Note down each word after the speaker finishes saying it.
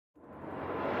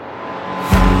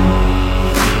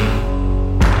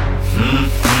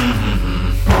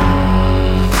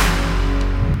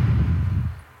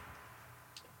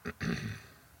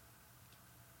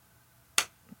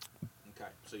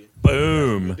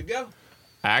Good to go.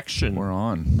 Action. We're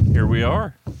on. Here we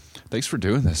are. Thanks for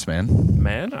doing this, man.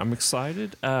 Man, I'm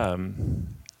excited.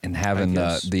 And having I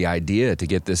guess. the idea to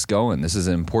get this going. This is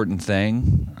an important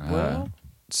thing.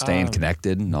 Staying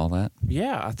connected and all that.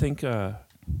 Yeah, I think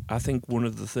one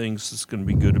of the things that's going to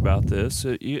be good about this.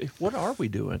 What are we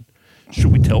doing?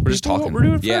 Should we tell We're just people talking. what we're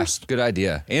doing Yeah, first? good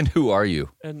idea. And who are you?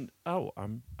 And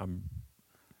I'm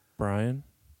Brian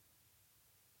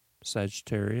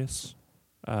Sagittarius.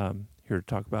 Here to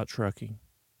talk about trucking.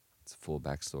 It's a full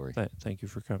backstory. Thank you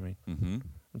for coming. Mm-hmm.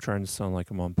 I'm trying to sound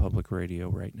like I'm on public radio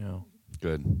right now,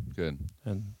 Good.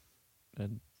 and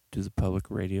do the public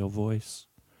radio voice.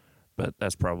 But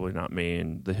that's probably not me,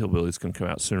 and the Hillbilly's going to come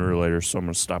out sooner or later, so I'm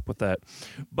going to stop with that.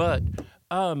 But,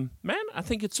 man, I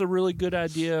think it's a really good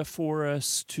idea for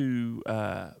us to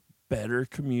better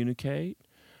communicate.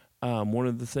 One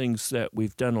of the things that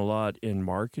we've done a lot in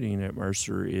marketing at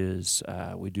Mercer is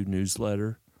we do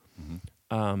newsletter.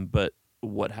 Mm-hmm. But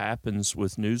what happens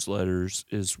with newsletters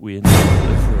is we end up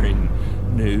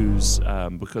delivering news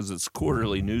because it's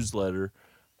quarterly newsletter.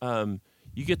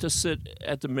 You get to sit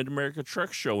at the Mid-America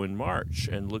Truck Show in March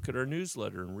and look at our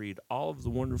newsletter and read all of the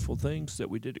wonderful things that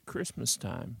we did at Christmas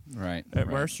time Right. at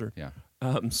Mercer. Yeah.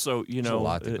 So, There's a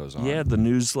lot that goes on. Yeah, the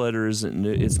newsletter isn't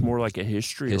new. It's more like a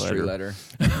history letter.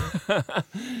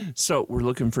 So we're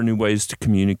looking for new ways to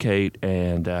communicate,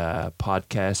 and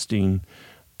podcasting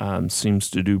seems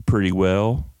to do pretty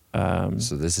well.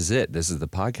 So this is it. This is the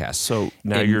podcast. So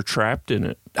now And you're trapped in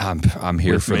it. I'm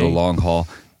here With for the me. long haul.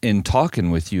 In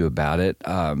talking with you about it,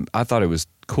 I thought it was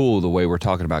cool the way we're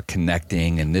talking about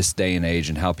connecting in this day and age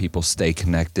and how people stay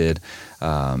connected,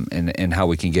 and how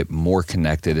we can get more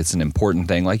connected. It's an important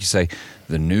thing. Like you say,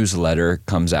 the newsletter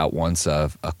comes out once a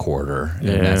quarter,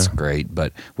 and that's great,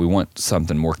 but we want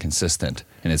something more consistent.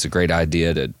 And it's a great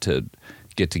idea to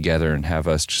get together and have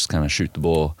us just kind of shoot the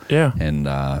bull and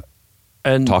talk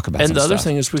about and some the other stuff.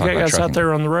 thing is we Talk got about guys out trucking.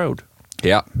 there on the road.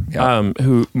 Yeah.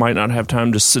 Who might not have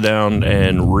time to sit down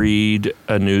and read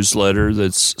a newsletter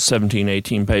that's 17,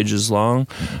 18 pages long,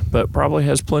 but probably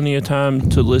has plenty of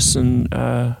time to listen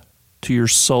to your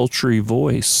sultry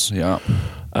voice Yeah.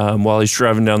 while he's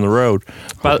driving down the road.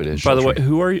 By it is the way, sultry.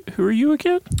 who are you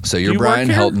again? So Do you're you work Brian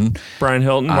here? Helton. Brian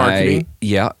Helton, marketing.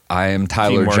 I am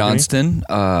Tyler Team marketing.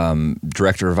 Johnston,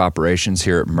 Director of Operations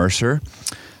here at Mercer.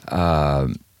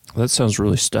 That sounds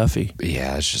really stuffy.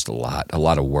 Yeah, it's just a lot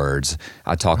of words.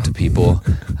 I talk to people,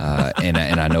 and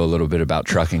I know a little bit about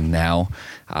trucking now.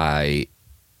 I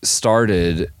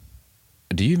started.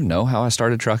 Do you even know how I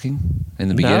started trucking in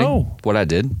the beginning? No. What I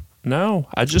did No,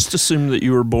 I just assumed that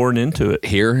you were born into it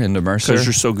here in the Mercer? because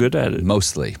you're so good at it.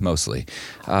 Mostly.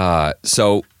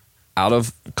 So out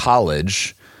of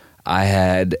college, I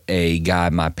had a guy,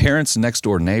 my parents' next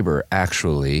door neighbor,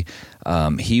 actually.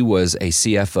 He was a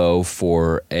CFO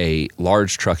for a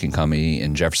large trucking company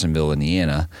in Jeffersonville,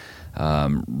 Indiana.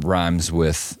 Rhymes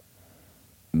with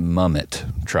Mummet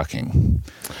Trucking.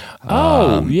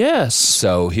 Yes.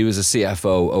 So he was a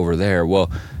CFO over there.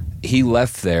 Well, he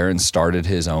left there and started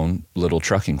his own little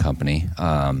trucking company.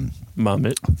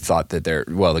 Mummet. Thought that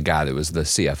the guy that was the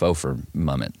CFO for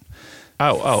Mummet.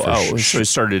 Oh. So he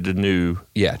started a new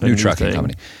New trucking thing.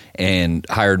 company, and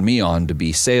hired me on to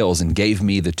be sales and gave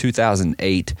me the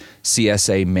 2008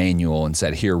 CSA manual and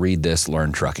said, "Here, read this,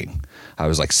 learn trucking." I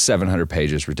was like 700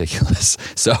 pages, ridiculous.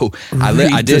 So I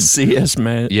Read did. the CSA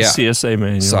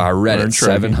manual. So I read Learn it,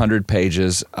 trucking. 700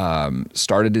 pages.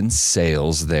 Started in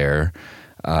sales there.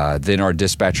 Then our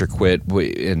dispatcher quit,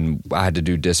 and I had to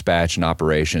do dispatch and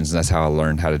operations, and that's how I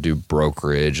learned how to do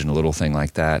brokerage and a little thing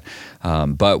like that.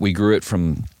 But we grew it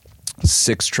from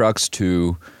 6 trucks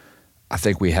to, I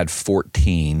think we had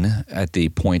 14 at the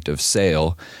point of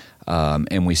sale,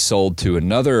 and we sold to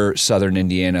another Southern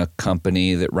Indiana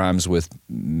company that rhymes with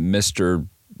Mr.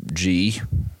 G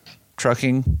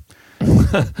Trucking.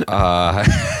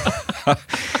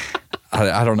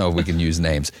 I don't know if we can use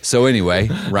names. So anyway,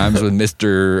 rhymes with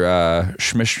Mr.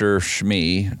 Schmister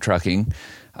Schmee Trucking.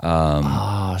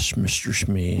 Mr.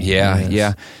 Schmee.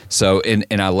 Yeah. So and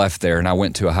I left there and I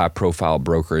went to a high profile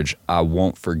brokerage. I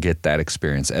won't forget that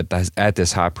experience at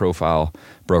this high profile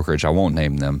brokerage. I won't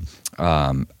name them.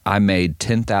 I made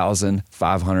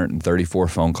 10,534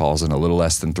 phone calls in a little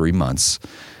less than 3 months.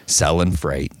 Selling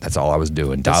freight. That's all I was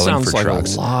doing. That Dialing sounds for like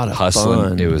trucks. a lot of hustling.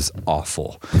 fun. It was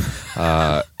awful.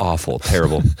 Awful.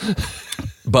 Terrible.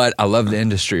 But I love the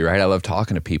industry, right? I love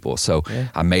talking to people. So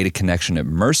I made a connection at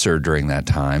Mercer during that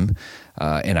time.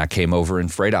 and I came over in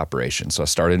freight operations. So I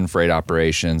started in freight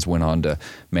operations, went on to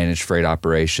manage freight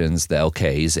operations, the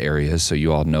LKs areas. So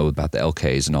you all know about the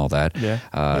LKs and all that.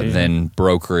 Then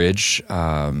brokerage,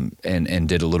 and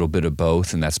did a little bit of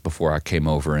both. And that's before I came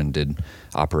over and did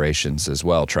operations as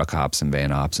well, truck ops and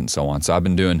van ops and so on. So I've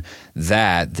been doing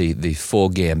that, the full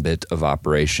gambit of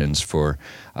operations for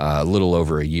a little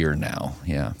over a year now.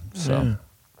 Yeah. So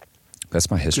that's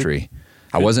my history.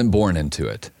 I wasn't born into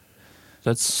it.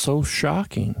 That's so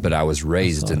shocking. But I was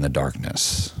raised in the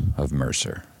darkness of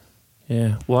Mercer.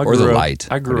 Yeah. Well, or the light.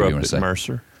 I grew up at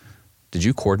Mercer. Did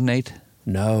you coordinate?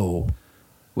 No.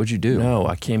 What'd you do? No,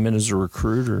 I came in as a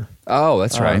recruiter. Oh,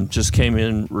 that's right. Just came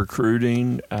in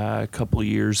recruiting a couple of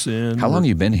years in. How long have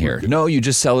you been here? No, you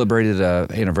just celebrated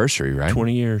an anniversary, right?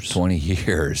 20 years. 20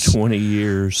 years. 20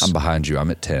 years. I'm behind you.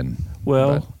 I'm at 10.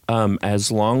 Well,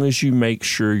 as long as you make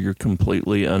sure you're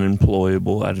completely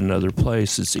unemployable at another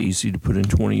place, it's easy to put in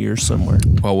 20 years somewhere.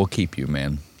 Well, we'll keep you,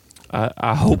 man.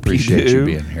 I hope appreciate you you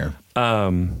being here.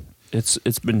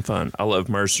 It's been fun. I love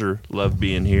Mercer, love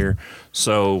being here.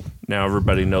 So now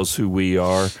everybody knows who we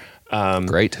are.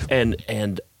 Great.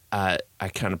 And I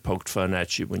kind of poked fun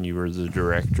at you when you were the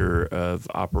director of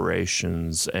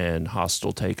operations and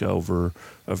hostile takeover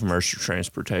of Mercer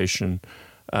Transportation,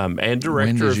 and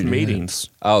director of meetings.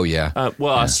 Oh, yeah.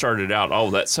 I started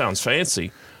out, that sounds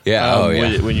fancy. Yeah,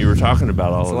 when you were talking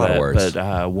about all of that. Words.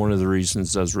 But one of the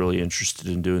reasons I was really interested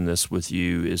in doing this with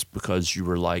you is because you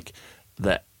were like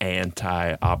the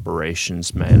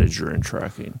anti-operations manager in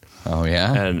trucking. Oh,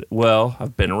 yeah? And,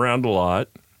 I've been around a lot.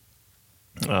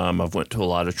 I've went to a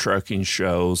lot of trucking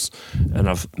shows, and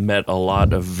I've met a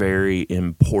lot of very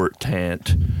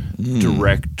important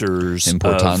directors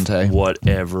of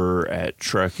whatever at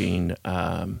trucking.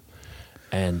 And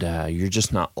you're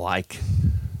just not like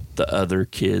the other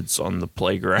kids on the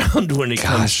playground when it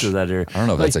comes to that area. I don't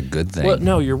know if that's a good thing. Well,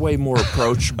 no, you're way more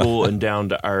approachable and down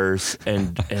to earth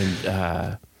and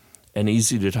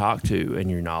easy to talk to, and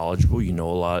you're knowledgeable. You know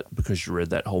a lot because you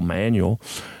read that whole manual,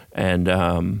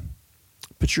 and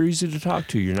but you're easy to talk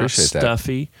to. You're not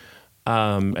stuffy.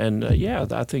 I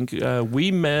think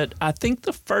we met. I think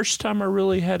the first time I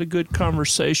really had a good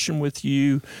conversation with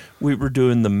you, we were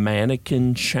doing the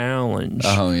mannequin challenge.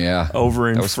 Oh, yeah. Over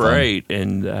in Freight,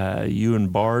 and you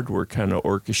and Bard were kind of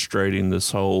orchestrating this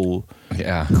whole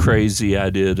crazy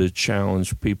idea to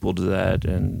challenge people to that,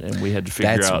 and we had to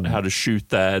figure out how to shoot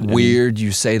that. Weird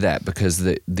you say that, because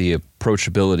the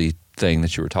approachability thing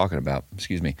that you were talking about,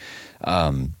 excuse me,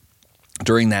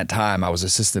 during that time, I was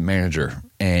assistant manager,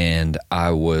 and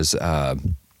I was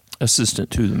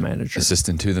assistant to the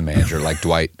manager, like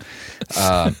Dwight.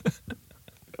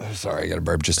 Sorry, I got a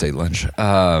burp. Just ate lunch.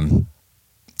 And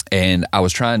I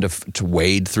was trying to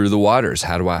wade through the waters.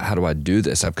 How do I do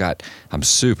this? I'm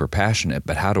super passionate,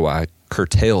 but how do I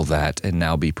curtail that and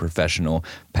now be professional,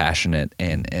 passionate,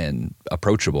 and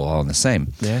approachable all in the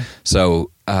same? Yeah.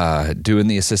 So doing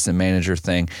the assistant manager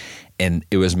thing. And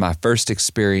it was my first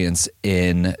experience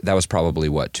that was probably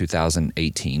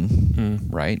 2018,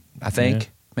 right? I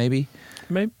think, maybe.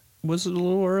 Was it a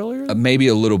little earlier? Maybe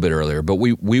a little bit earlier, but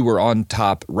we were on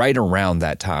top right around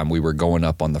that time. We were going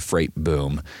up on the freight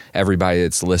boom. Everybody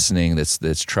that's listening,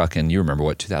 that's trucking, you remember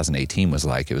what 2018 was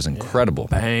like. It was incredible.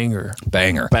 Banger.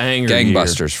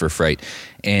 Gangbusters year. For freight.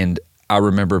 And I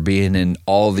remember being in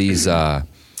all these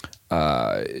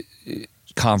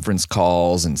conference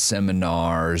calls and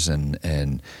seminars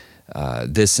and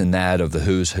this and that of the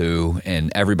who's who,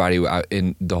 and everybody.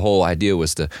 And the whole idea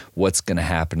was what's going to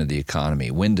happen to the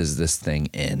economy? When does this thing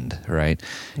end? Right?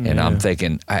 And I'm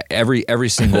thinking every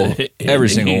single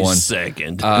one.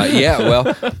 Second.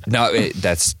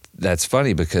 That's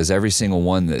funny, because every single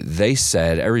one that they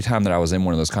said, every time that I was in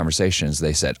one of those conversations,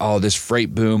 they said, "Oh, this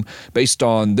freight boom, based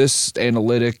on this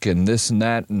analytic and this and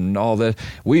that and all that,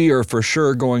 we are for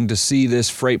sure going to see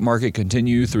this freight market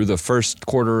continue through the first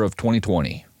quarter of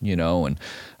 2020." And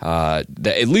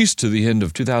at least to the end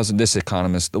of 2000, this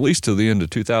economist, at least to the end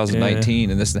of 2019,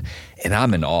 and this, and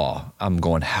I'm in awe. I'm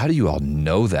going, how do you all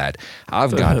know that?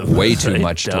 I've got way too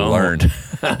much to learn.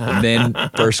 And then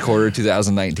first quarter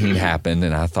 2019 happened,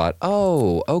 and I thought,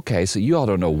 oh, okay, so you all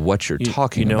don't know what you're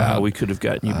talking about. You know how we could have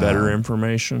gotten you better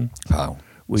information? Oh,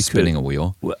 spinning a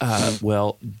wheel?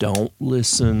 Don't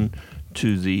listen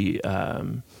to the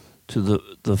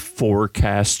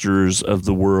forecasters of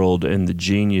the world and the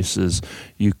geniuses.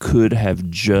 You could have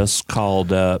just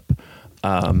called up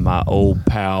my old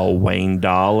pal Wayne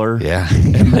Dollar,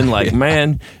 and been like,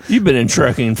 "Man, you've been in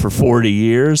trucking for 40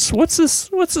 years. What's this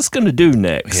going to do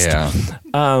next?" Yeah.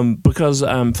 Because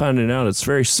I'm finding out it's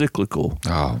very cyclical.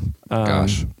 Oh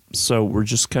gosh. So we're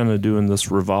just kind of doing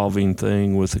this revolving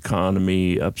thing with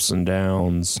economy ups and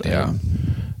downs. Yeah.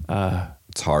 And,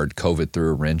 it's hard. COVID threw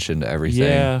a wrench into everything.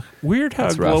 yeah. Weird how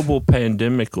That's a rough. global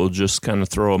pandemic will just kind of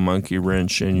throw a monkey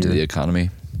wrench in To the your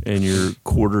economy.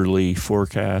 quarterly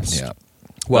forecast. Yeah.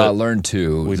 Well, But I learned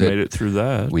too. We that made it through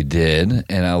that. We did,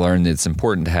 and I learned that it's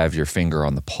important to have your finger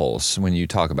on the pulse when you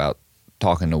talk about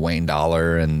talking to Wayne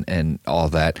Dollar and all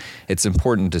that. It's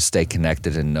important to stay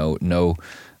connected and know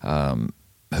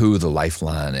who the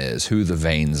lifeline is, who the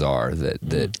veins are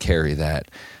that carry that,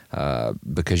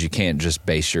 because you can't just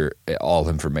base your all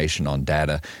information on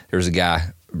data. There's a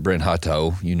guy, Brent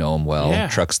Hutto, you know him well, Yeah,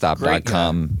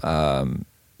 truckstop.com,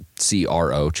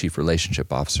 CRO, Chief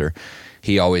Relationship Officer.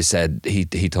 He always said, he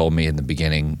told me in the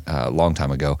beginning, a long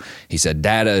time ago, he said,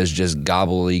 data is just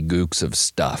gobbledygooks of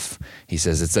stuff. He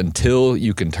says, it's until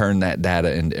you can turn that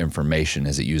data into information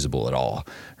is it usable at all,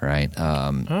 right?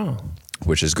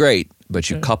 Which is great, but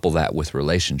you couple that with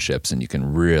relationships and you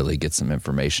can really get some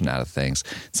information out of things.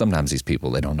 Sometimes these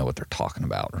people, they don't know what they're talking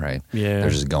about, right? Yeah. They're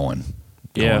just going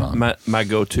Yeah, on. my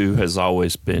go-to has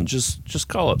always been just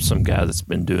call up some guy that's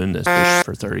been doing this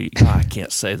for 30. I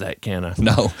can't say that, can I?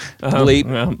 No. Bleep.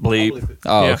 Well, bleep.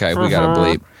 Oh, Yeah. okay. We got to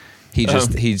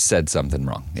bleep. He said something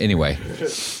wrong. Anyway.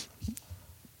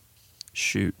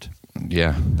 Shoot.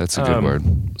 Yeah, that's a good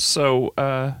word. So,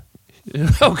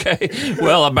 okay.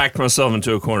 Well, I backed myself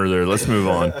into a corner there. Let's move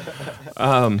on.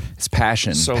 It's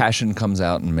passion. So- Passion comes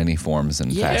out in many forms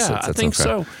and facets. Yeah, I That's think okay.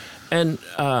 so. And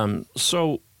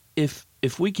so if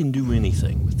we can do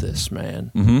anything with this,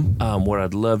 man, what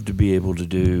I'd love to be able to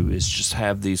do is just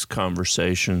have these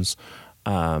conversations.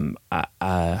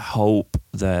 I hope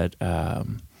that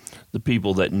the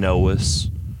people that know us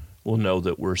will know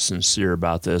that we're sincere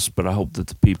about this, but I hope that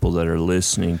the people that are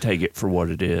listening take it for what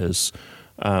it is.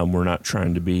 We're not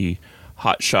trying to be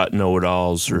hotshot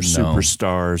know-it-alls or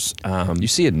superstars. You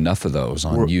see enough of those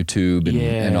on YouTube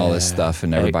and all this stuff,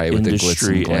 and everybody with the glitz and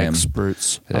industry glam.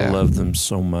 experts. Yeah. I love them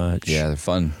so much. Yeah, they're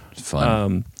fun. It's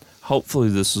fun. Hopefully,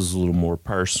 this is a little more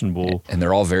personable. And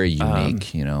they're all very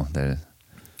unique, you know.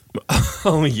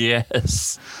 Oh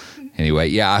yes. Anyway,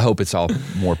 yeah, I hope it's all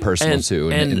more personal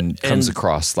too, and comes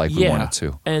across like we want it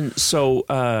to. And so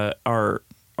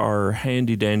our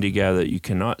handy dandy guy that you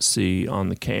cannot see on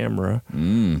the camera,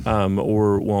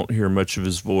 or won't hear much of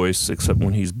his voice except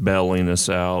when he's belling us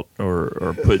out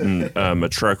or putting a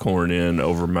truck horn in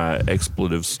over my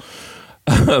expletives.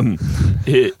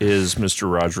 It is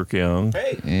Mr. Roderick Young.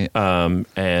 Hey.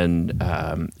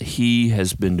 And he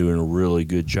has been doing a really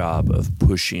good job of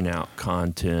pushing out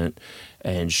content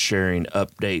and sharing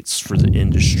updates for the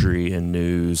industry and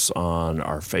news on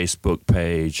our Facebook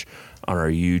page, on our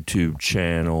YouTube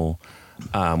channel.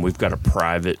 We've got a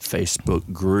private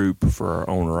Facebook group for our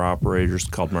owner-operators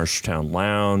called Mercertown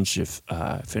Lounge. If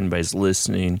anybody's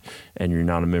listening and you're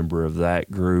not a member of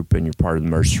that group and you're part of the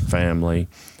Mercer family,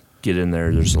 get in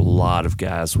there. There's a lot of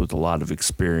guys with a lot of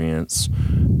experience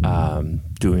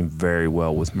doing very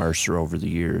well with Mercer over the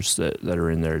years that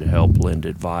are in there to help lend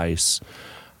advice.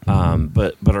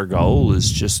 But our goal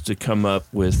is just to come up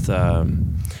with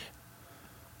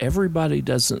everybody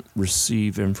doesn't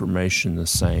receive information the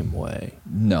same way.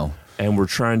 No. And we're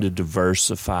trying to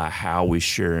diversify how we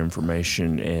share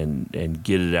information and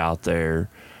get it out there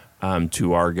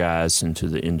to our guys and to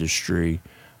the industry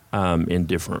in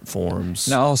different forms.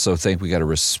 And I also think we got to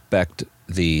respect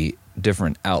the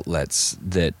different outlets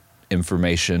that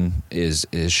information is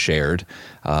shared,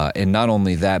 and not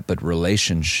only that, but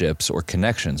relationships or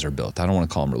connections are built. I don't want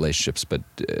to call them relationships, but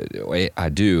I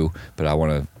do, but I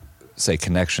want to say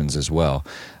connections as well.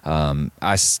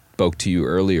 I spoke to you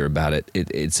earlier about it.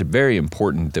 It's very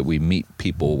important that we meet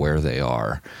people where they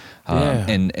are. Yeah.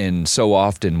 And so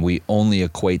often we only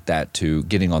equate that to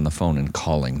getting on the phone and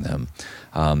calling them.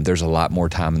 There's a lot more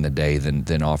time in the day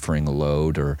than offering a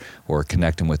load or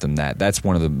connecting with them. That's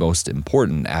one of the most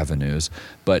important avenues.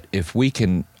 But if we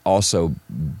can also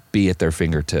be at their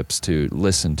fingertips to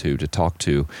listen to talk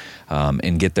to,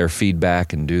 and get their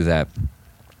feedback and do that,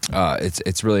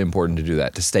 it's really important to do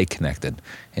that, to stay connected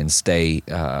and stay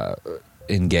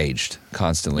engaged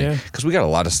constantly. Because we got a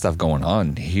lot of stuff going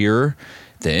on here.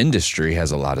 The industry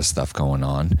has a lot of stuff going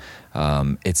on.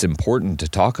 It's important to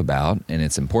talk about, and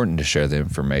it's important to share the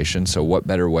information. So what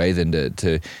better way than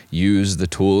to use the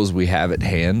tools we have at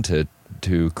hand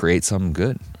to create something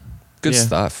good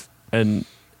stuff. And,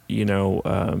 you know,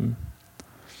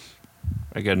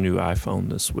 I got a new iPhone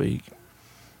this week.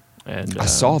 And I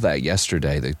saw that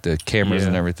yesterday. The cameras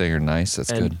and everything are nice.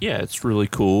 That's good. Yeah, it's really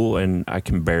cool, and I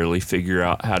can barely figure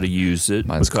out how to use it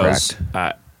Mine's because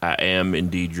cracked. I am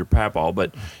indeed your papal.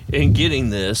 But in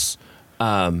getting this,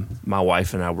 my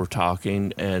wife and I were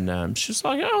talking, and she's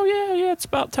like, "Oh yeah, it's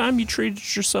about time you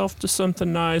treated yourself to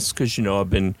something nice," because I've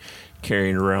been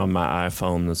carrying around my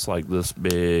iPhone that's like this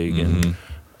big, and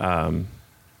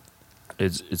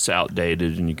it's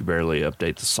outdated, and you can barely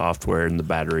update the software, and the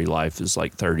battery life is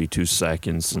like 32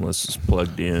 seconds unless it's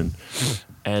plugged in.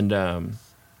 And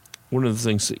one of the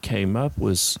things that came up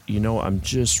was, I'm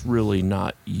just really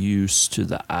not used to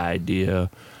the idea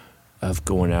of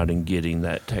going out and getting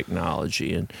that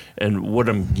technology. And what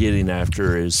I'm getting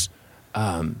after is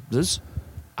this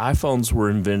iPhones were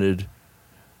invented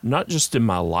not just in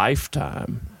my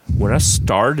lifetime. When I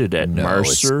started at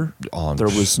Mercer, there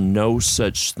was no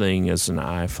such thing as an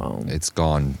iPhone. It's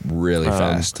gone really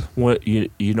fast. What you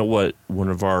know what one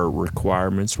of our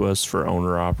requirements was for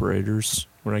owner-operators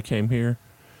when I came here?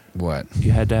 What?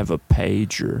 You had to have a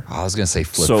pager. I was going to say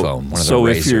flip phone, one of the so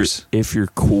racers. if your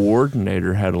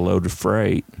coordinator had a load of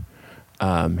freight,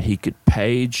 he could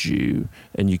page you,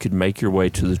 and you could make your way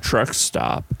to the truck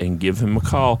stop and give him a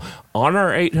call on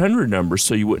our 800 number,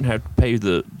 so you wouldn't have to pay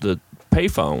the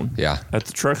payphone at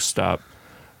the truck stop.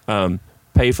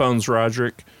 Payphones,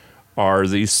 Roderick, are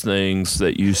these things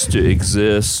that used to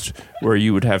exist where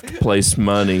you would have to place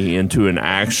money into an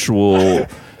actual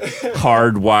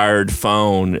hardwired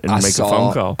phone and make a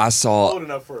phone call. I saw old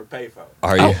enough for a payphone.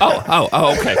 Are you?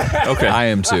 Oh, okay. I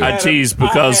am too. I tease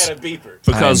because I had a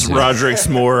beeper. Roderick's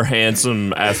more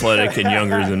handsome, athletic, and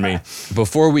younger than me.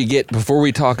 Before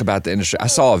we talk about the industry, I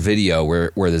saw a video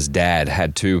where this dad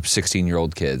had two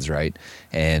 16-year-old kids, right?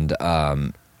 And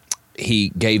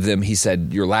he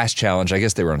said, your last challenge, I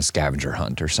guess they were on a scavenger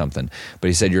hunt or something, but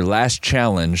he said, your last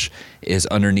challenge is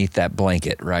underneath that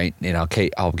blanket, right? And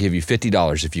I'll give you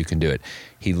 $50 if you can do it.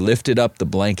 He lifted up the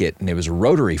blanket, and it was a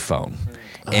rotary phone.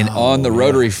 And on the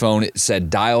rotary phone, it said,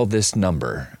 dial this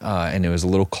number. And it was a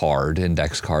little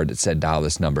index card that said, dial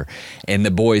this number. And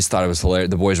the boys thought it was hilarious.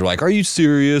 The boys were like, are you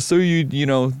serious? Are you,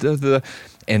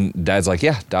 And Dad's like,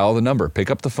 yeah, dial the number.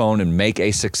 Pick up the phone and make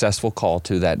a successful call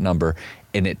to that number.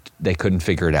 And they couldn't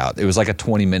figure it out. It was like a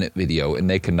 20-minute video, and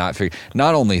they could not figure.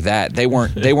 Not only that, they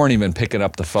weren't even picking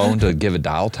up the phone to give a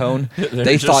dial tone.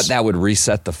 They thought that would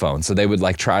reset the phone, so they would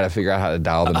try to figure out how to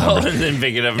dial the number. And then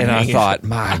pick it up. And I thought,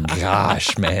 my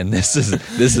gosh, man, this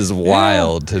is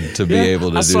wild to be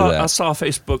able to do that. I saw a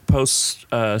Facebook post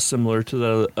similar to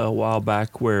that a while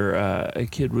back where a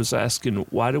kid was asking,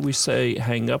 why do we say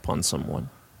hang up on someone?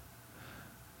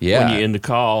 Yeah, when you end a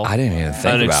call, I didn't even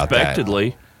think about that.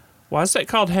 Unexpectedly. Why is that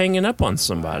called hanging up on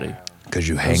somebody? Because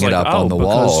you hang it up on the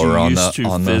wall or on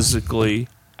the physically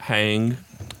hang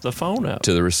the phone up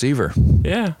to the receiver.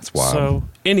 Yeah, it's wild. So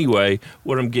anyway,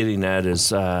 what I'm getting at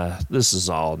is this is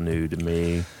all new to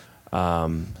me.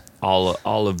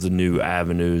 All of the new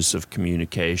avenues of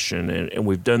communication, and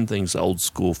we've done things old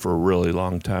school for a really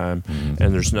long time,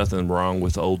 and there's nothing wrong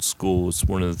with old school. It's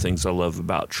one of the things I love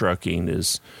about trucking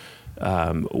is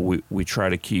we try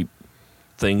to keep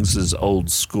things as old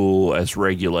school as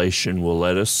regulation will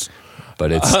let us.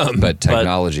 But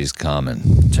technology's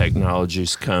coming.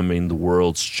 Technology's coming. The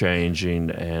world's changing,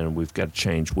 and we've got to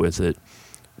change with it.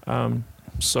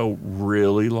 So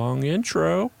really long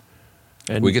intro.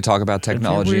 And we could talk about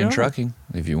technology in trucking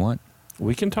if you want.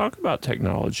 We can talk about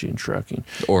technology in trucking.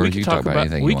 Or you can talk about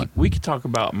anything you want. We could talk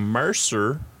about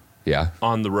Mercer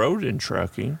on the road in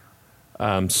trucking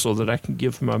so that I can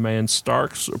give my man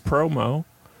Starks a promo.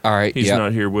 All right. He's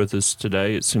not here with us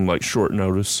today. It seemed like short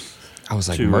notice. I was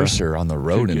like, Mercer on the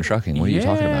road in trucking. What are you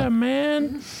talking about? Yeah,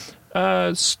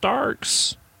 man.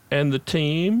 Starks and the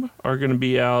team are going to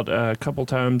be out a couple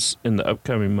times in the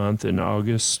upcoming month in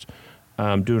August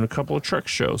doing a couple of truck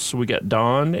shows. So we got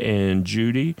Don and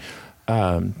Judy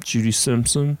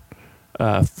Simpson,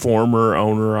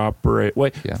 former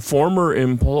former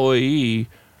employee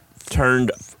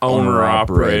turned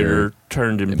owner-operator,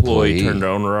 turned employee, turned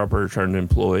owner-operator, turned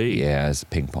employee. Yeah, it's a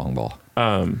ping pong ball.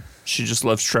 She just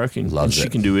loves trucking. Loves and she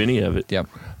can do any of it. Yep.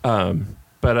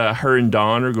 But her and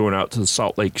Don are going out to the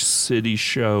Salt Lake City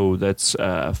show. That's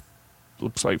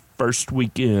looks like first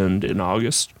weekend in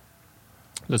August.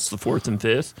 That's the 4th and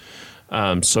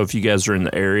 5th. So if you guys are in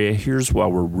the area, here's why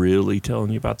we're really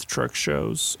telling you about the truck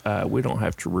shows. We don't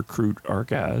have to recruit our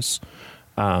guys,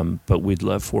 but we'd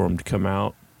love for them to come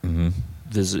out,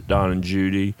 visit Don and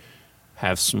Judy,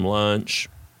 have some lunch,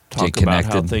 talk about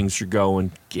how things are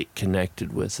going, get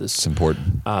connected with us. It's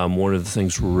important. One of the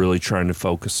things we're really trying to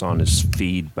focus on is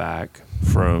feedback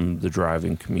from the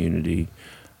driving community.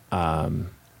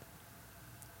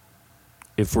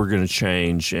 If we're going to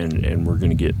change and we're going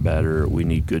to get better, we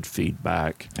need good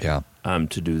feedback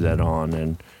to do that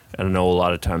on. And I know a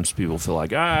lot of times people feel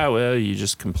like, well, you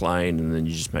just complain and then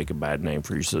you just make a bad name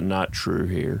for yourself. Not true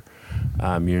here.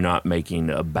 You're not making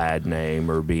a bad name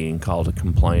or being called a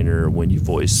complainer when you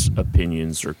voice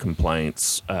opinions or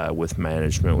complaints with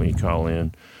management when you call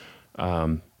in.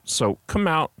 So come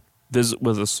out, visit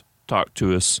with us, talk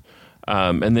to us.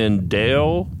 And then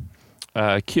Dale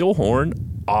Kilhorn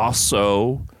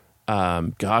also,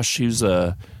 he's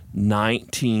a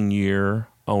 19-year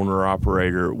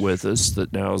owner-operator with us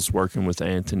that now is working with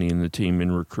Anthony and the team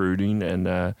in recruiting, and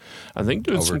I think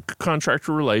doing some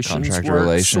contractor relations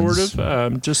work, sort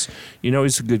of.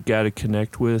 He's a good guy to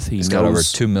connect with. He's got over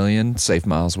 2 million safe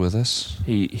miles with us.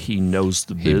 He knows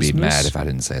the business. He'd be mad if I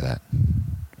didn't say that.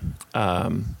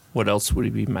 What else would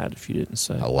he be mad if you didn't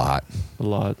say? A lot.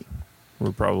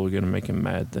 We're probably going to make him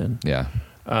mad then. Yeah.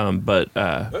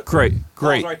 Great.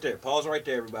 Pause right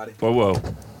there, everybody. Whoa.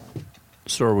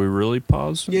 So are we really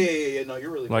pausing? Yeah. No, you're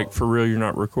really like pausing. For real, you're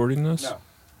not recording this?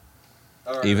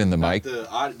 No. Even the mic?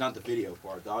 Not the video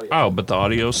part. The audio. Oh, but the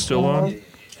audio's still on? Yeah.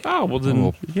 Oh, well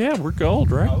then, yeah, we're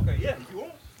gold, right? Oh, okay, yeah, if you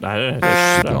want.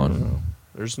 I don't know.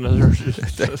 There's another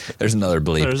There's another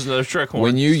bleep. There's another trick horn.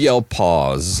 When you yell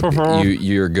pause,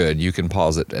 you're good. You can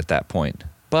pause it at that point.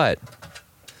 But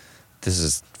this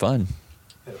is fun.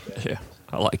 Yeah,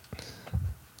 I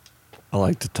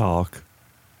like to talk.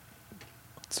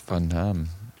 It's a fun time.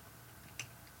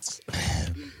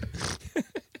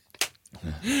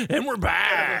 And we're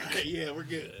back. Yeah, we're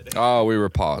good. Oh, we were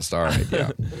paused. All right,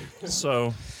 yeah.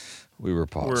 So we were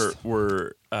paused.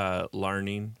 We're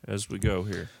learning as we go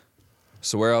here.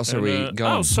 So where else are we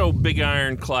going? Oh, so Big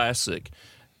Iron Classic.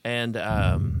 And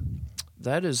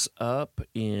that is up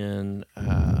in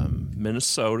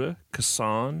Minnesota,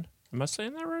 Kasson. Am I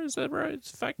saying that right? Is that right?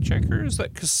 It's fact checker. Is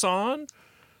that Kasson?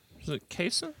 Is it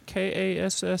Kasson?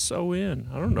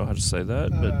 Kasson? I don't know how to say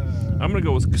that, but I'm going to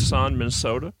go with Kasson,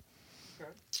 Minnesota.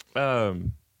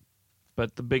 Okay.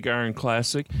 But the Big Iron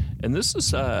Classic. And this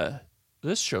is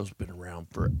this show's been around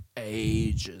for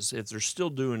ages. If they're still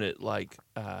doing it like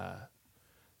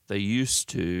they used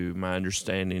to, my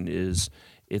understanding is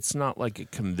it's not like a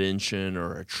convention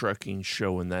or a trucking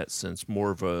show in that sense,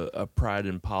 more of a Pride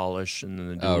and Polish, and then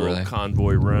they do a little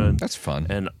convoy run. That's fun.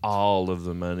 And all of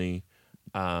the money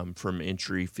from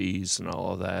entry fees and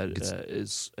all of that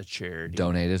is a charity.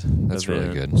 Donated. That's event.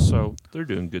 really good. So they're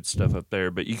doing good stuff up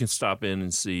there. But you can stop in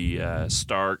and see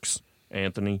Starks,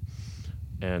 Anthony,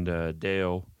 and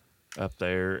Dale up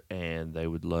there, and they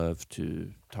would love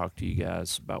to talk to you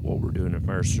guys about what we're doing at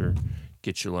Mercer,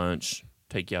 get you lunch,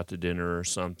 take you out to dinner or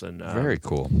something. Very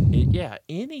cool.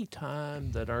 Any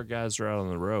time that our guys are out on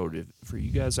the road, for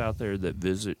you guys out there that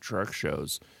visit truck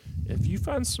shows, if you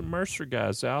find some Mercer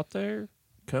guys out there,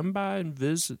 come by and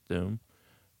visit them,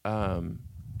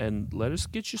 and let us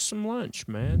get you some lunch,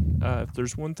 man. If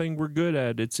there's one thing we're good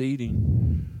at, it's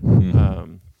eating.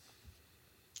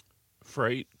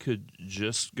 Freight could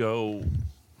just go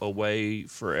away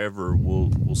forever.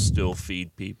 We'll still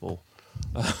feed people.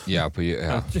 Yeah, but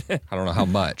I don't know how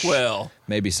much. Well,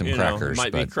 maybe some crackers.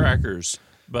 Might be crackers.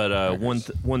 But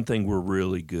one thing we're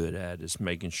really good at is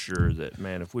making sure that,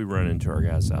 man, if we run into our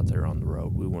guys out there on the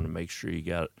road, we want to make sure you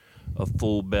got a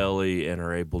full belly and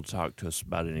are able to talk to us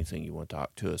about anything you want to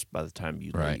talk to us by the time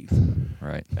you leave.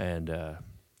 Right. And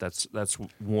that's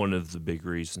one of the big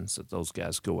reasons that those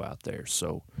guys go out there.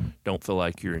 So don't feel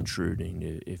like you're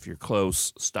intruding. If you're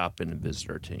close, stop in and visit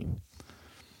our team.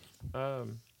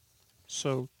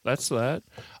 So that's that.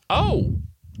 Oh,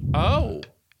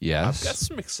 yes. I've got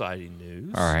some exciting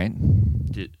news. All right.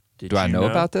 Do I know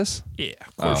about this? Yeah,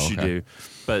 of course you do.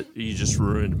 But you just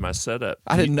ruined my setup.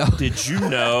 I didn't know. Did you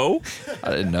know? I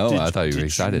didn't know. I thought you were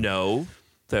excited. Did you know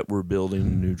that we're building a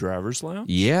new driver's lounge?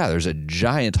 Yeah, there's a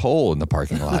giant hole in the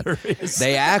parking lot. There is.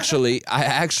 I actually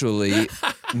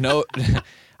know.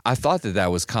 I thought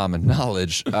that was common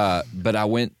knowledge, but I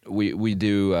went. We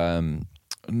do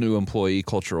new employee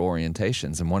culture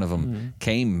orientations, and one of them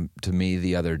came to me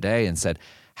the other day and said,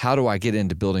 "How do I get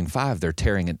into Building 5? They're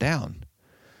tearing it down."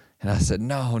 And I said,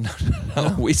 no,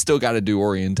 we still got to do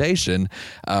orientation.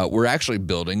 We're actually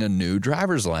building a new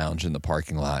driver's lounge in the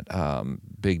parking lot.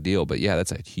 Big deal. But, yeah,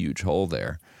 that's a huge hole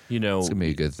there. You know, it's going to be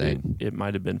a good thing. It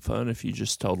might have been fun if you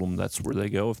just told them that's where they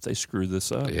go if they screw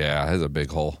this up. Yeah, it's a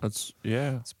big hole. It's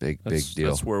a big deal.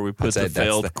 That's where we put the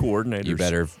failed coordinators.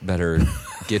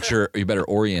 You better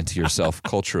orient yourself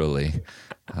culturally.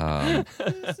 No,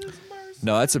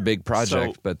 that's a big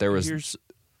project. So, but there was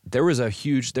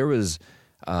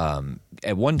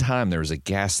at one time there was a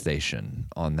gas station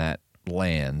on that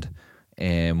land,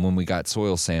 And when we got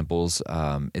soil samples,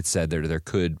 it said there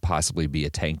could possibly be a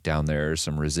tank down there,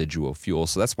 some residual fuel.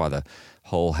 So that's why the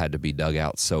hole had to be dug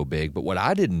out so big. But what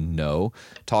I didn't know,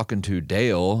 talking to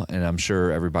Dale, and I'm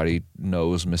sure everybody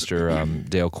knows Mr.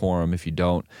 Dale Corum. If you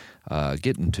don't,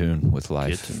 get in tune with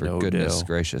life, Get to for know goodness Dale.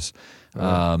 gracious.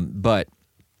 But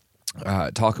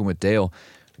talking with Dale,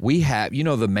 we have,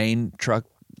 the main truck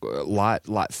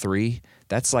lot 3,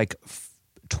 that's like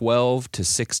 12 to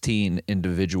 16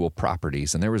 individual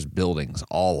properties, and there was buildings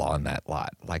all on that lot,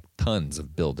 like tons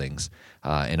of buildings.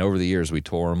 And over the years, we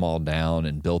tore them all down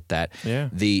and built that. Yeah.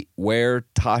 Where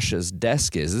Tasha's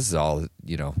desk is, this is all,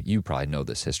 you probably know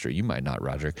this history. You might not,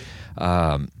 Roderick.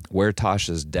 Where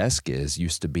Tasha's desk is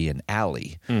used to be an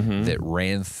alley that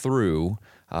ran through.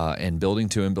 And building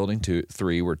 2 and building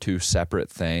 3 were 2 separate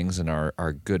things. And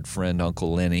our good friend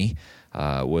Uncle Lenny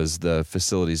was the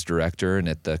facilities director, and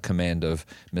at the command of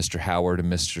Mr. Howard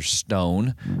and Mr.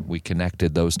 Stone, we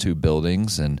connected those 2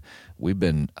 buildings, and we've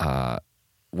been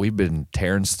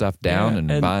tearing stuff down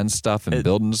and buying stuff and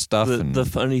building stuff. The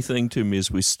funny thing to me is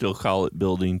we still call it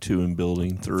building 2 and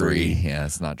building 3. Yeah,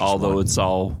 it's not just although one. it's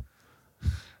all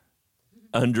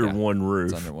under one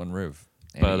roof. It's under one roof.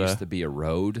 And But, it used to be a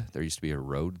road. There used to be a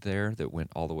road there that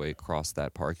went all the way across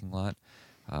that parking lot.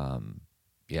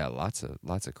 Yeah, lots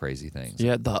of crazy things.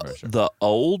 Yeah, For sure. the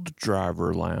old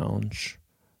driver lounge,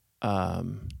 I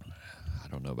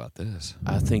don't know about this.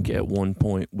 I think at one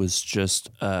point was just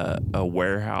a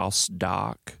warehouse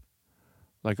dock,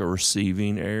 like a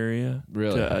receiving area.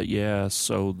 Really? Yeah.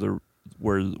 So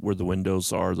where the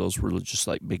windows are, those were just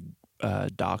like big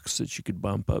docks that you could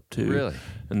bump up to. Really?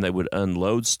 And they would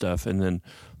unload stuff, and then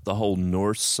the whole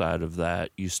north side of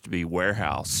that used to be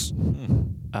warehouse.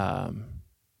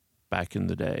 Back in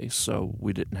the day, so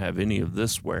we didn't have any of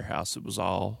this warehouse. It was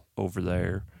all over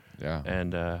there. Yeah.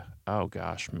 And oh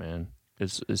gosh, man,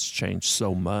 it's changed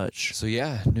so much. So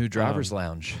yeah, new driver's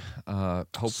lounge.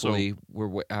 Hopefully,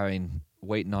 we're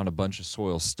waiting on a bunch of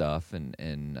soil stuff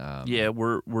and Yeah,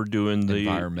 we're doing the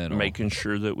environmental. making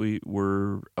sure that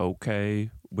we're okay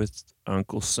with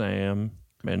Uncle Sam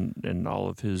and all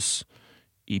of his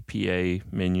EPA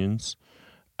minions.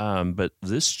 But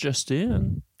this just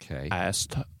in, Okay. I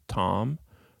asked Tom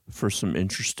for some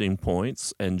interesting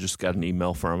points and just got an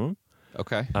email from him.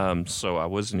 Okay. So I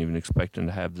wasn't even expecting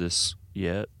to have this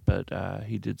yet, but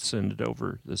he did send it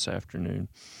over this afternoon.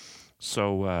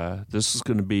 So this is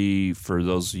going to be for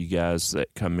those of you guys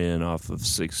that come in off of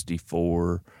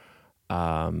 64.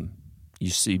 You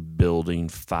see Building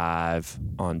 5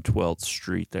 on 12th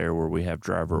Street there where we have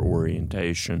driver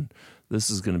orientation. This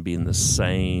is going to be in the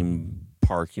same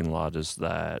parking lot as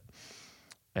that.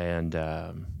 And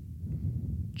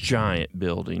giant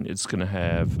building. It's going to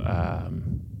have,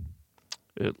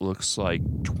 it looks like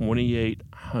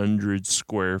 2,800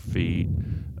 square feet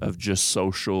of just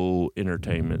social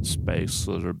entertainment space.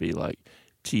 So there'll be like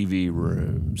TV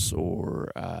rooms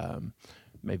or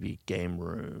maybe game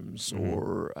rooms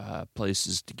or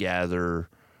places to gather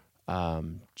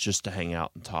just to hang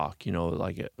out and talk,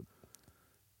 like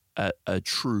a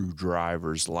true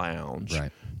driver's lounge.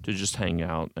 Right. To just hang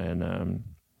out and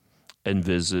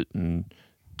visit and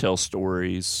tell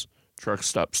stories, truck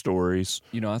stop stories.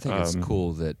 I think it's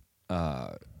cool that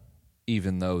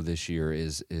even though this year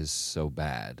is so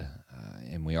bad,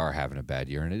 and we are having a bad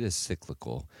year, and it is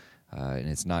cyclical, and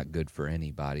it's not good for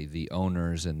anybody, the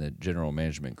owners and the general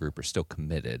management group are still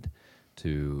committed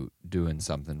to doing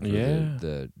something for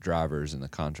the drivers and the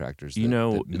contractors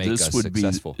that make us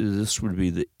successful. This would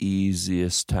be the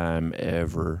easiest time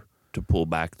ever to pull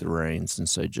back the reins and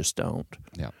say, just don't.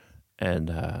 Yeah. And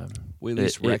we at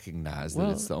least recognize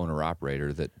that it's the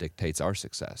owner-operator that dictates our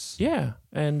success. Yeah,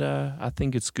 and I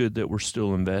think it's good that we're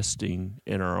still investing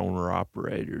in our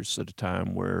owner-operators at a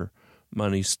time where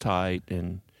money's tight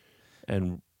and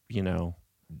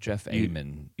Jeff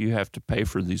Amon. You have to pay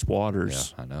for these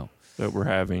waters I know. that we're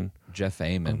having. Jeff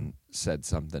Amon said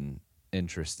something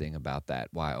interesting about that,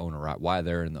 why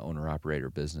they're in the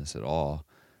owner-operator business at all.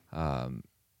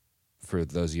 For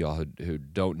those of y'all who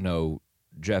don't know,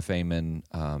 Jeff Amon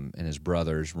and his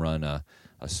brothers run a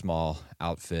small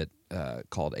outfit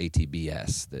called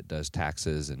ATBS that does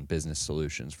taxes and business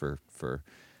solutions for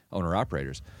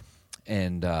owner-operators.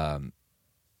 And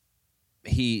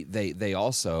they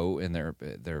also, and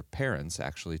their parents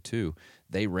actually too,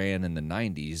 they ran in the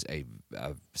 90s a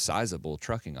sizable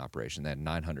trucking operation. They had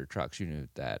 900 trucks. You knew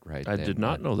that, right? I did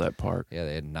not know that part. Yeah,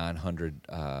 they had 900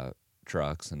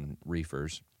 trucks and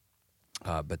reefers,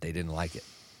 but they didn't like it.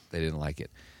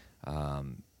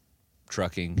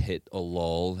 Trucking hit a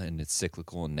lull, and it's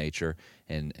cyclical in nature,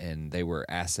 and they were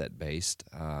asset based.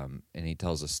 And he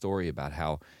tells a story about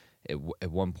how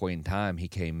at one point in time, he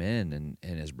came in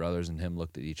and his brothers and him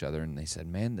looked at each other and they said,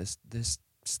 "Man, this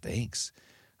stinks.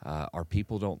 Our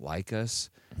people don't like us.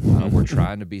 We're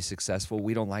trying to be successful.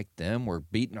 We don't like them. We're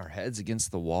beating our heads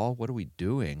against the wall. What are we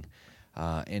doing?"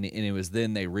 And it was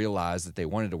then they realized that they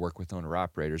wanted to work with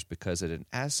owner-operators because at an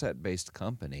asset-based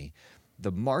company,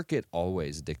 the market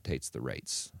always dictates the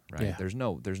rates, right? Yeah. There's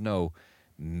no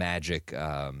magic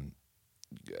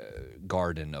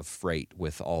garden of freight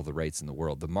with all the rates in the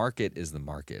world. The market is the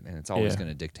market, and it's always Yeah. going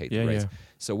to dictate Yeah, the rates. yeah.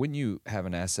 So when you have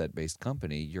an asset-based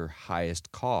company, your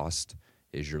highest cost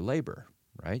is your labor,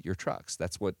 right? Your trucks.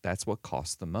 That's what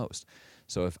costs the most.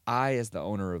 So if I, as the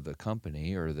owner of the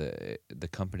company or the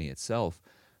company itself,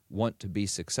 want to be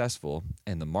successful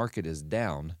and the market is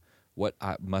down, what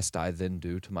must I then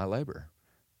do to my labor?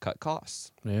 Cut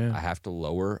costs. Yeah. I have to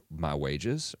lower my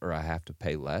wages, or I have to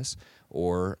pay less,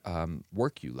 or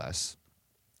work you less.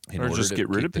 in Or order just to get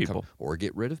rid keep of the people. or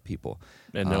get rid of people.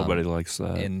 And nobody likes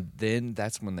that. And then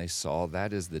that's when they saw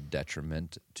that is the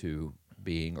detriment to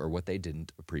being, or what they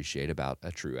didn't appreciate about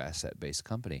a true asset-based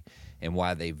company, and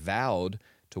why they vowed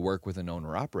to work with an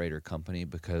owner-operator company,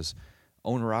 because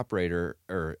owner-operator,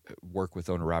 or work with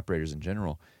owner-operators in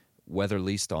general, whether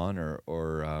leased on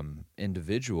or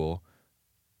individual,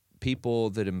 people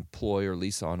that employ or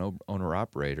lease on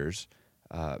owner-operators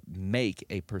make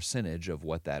a percentage of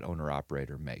what that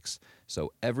owner-operator makes.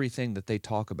 So everything that they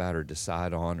talk about or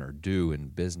decide on or do in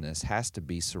business has to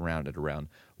be surrounded around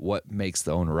what makes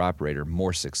the owner-operator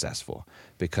more successful.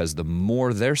 Because the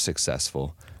more they're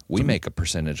successful, we make a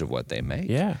percentage of what they make.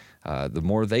 Yeah. The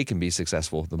more they can be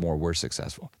successful, the more we're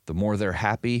successful. The more they're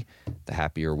happy, the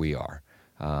happier we are.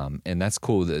 And that's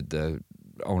cool that the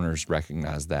owners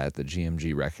recognize that, the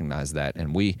GMG recognize that.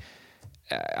 And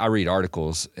I read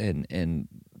articles and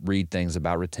read things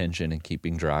about retention and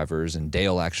keeping drivers. And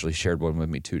Dale actually shared one with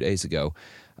me 2 days ago.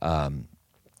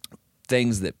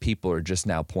 Things that people are just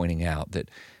now pointing out, that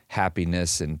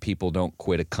happiness, and people don't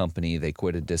quit a company, they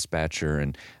quit a dispatcher,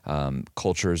 and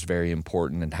culture is very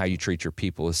important, and how you treat your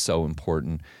people is so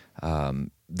important.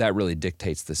 That really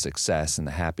dictates the success and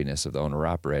the happiness of the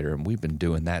owner-operator, and we've been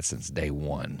doing that since day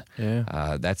one.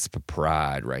 Yeah. That's the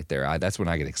pride right there. That's when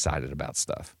I get excited about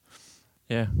stuff.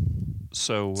 Yeah.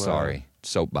 So Sorry,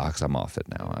 soapbox. I'm off it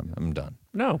now. I'm done.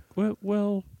 No.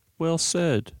 Well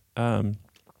said.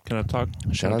 Can I talk?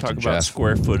 Shout can I out talk to about Jeff.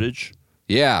 square footage?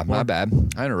 Yeah, my bad.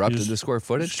 I interrupted Just- the square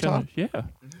footage Just kinda- talk. Yeah.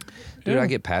 Dude, Yeah. I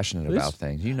get passionate This- about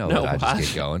things. You know No, that I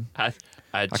just get going. I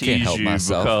can't tease help you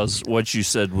myself. because what you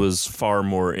said was far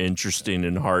more interesting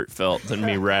and heartfelt than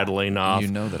me rattling off. You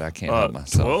know that I can't help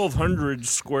myself. 1,200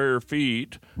 square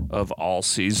feet of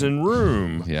all-season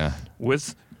room Yeah.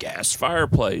 with gas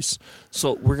fireplace.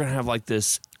 So we're gonna have like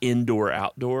this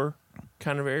indoor-outdoor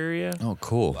kind of area. Oh,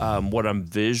 cool. What I'm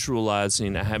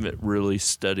visualizing, I haven't really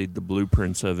studied the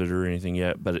blueprints of it or anything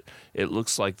yet, but it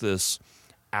looks like this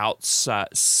outside,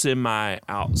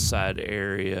 semi-outside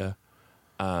area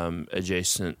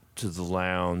adjacent to the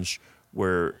lounge,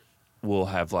 where we'll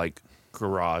have like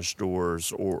garage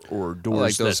doors or doors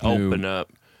like those that open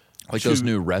up. Like those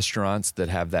new restaurants that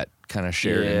have that kind of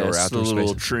shared Yes, indoor-outdoor the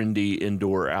little space. trendy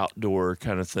indoor-outdoor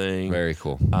kind of thing. Very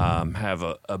cool. Have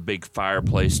a big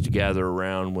fireplace to gather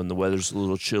around when the weather's a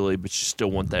little chilly, but you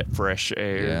still want that fresh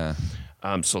air.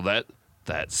 Yeah. So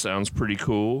that sounds pretty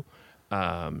cool.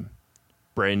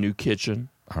 Brand new kitchen,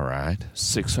 All right.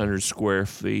 600 square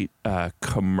feet,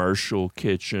 commercial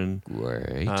kitchen.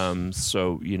 Great.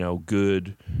 So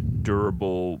good,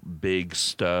 durable, big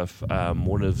stuff.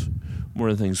 One of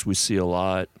the things we see a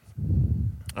lot,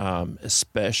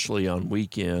 especially on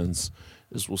weekends,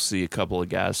 is we'll see a couple of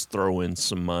guys throw in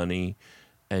some money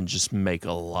and just make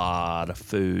a lot of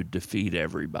food to feed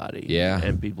everybody. Yeah.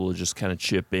 And people will just kind of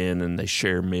chip in and they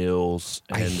share meals.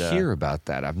 And, I hear about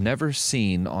that. I've never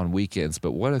seen on weekends,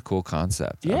 but what a cool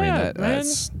concept. I mean, Yeah, man.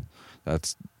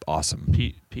 that's awesome.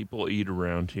 people eat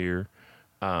around here.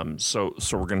 So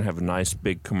we're going to have a nice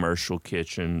big commercial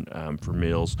kitchen for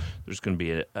meals. There's going to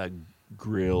be a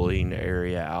grilling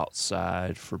area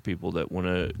outside for people that want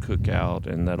to cook out,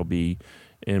 and that'll be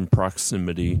in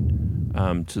proximity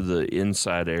to the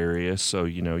inside area. So,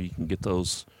 you can get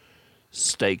those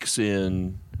steaks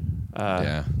in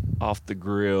Yeah. off the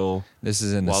grill. This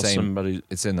is in the while same. somebody-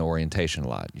 It's in the orientation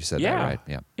lot. You said Yeah. that right?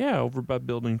 Yeah. Yeah, over by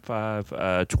Building 5,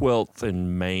 12th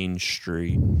and Main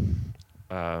Street,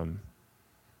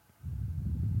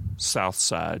 south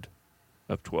side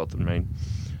of 12th and Main.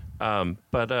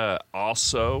 But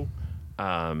also,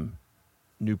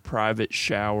 new private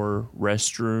shower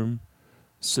restroom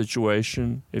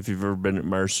situation. If you've ever been at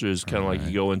Mercer, it's kind of like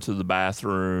you go into the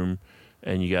bathroom,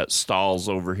 and you got stalls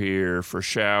over here for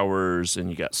showers, and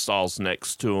you got stalls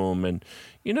next to them. And,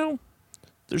 you know,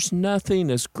 there's nothing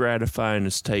as gratifying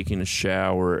as taking a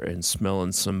shower and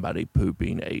smelling somebody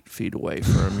pooping 8 feet away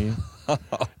from you.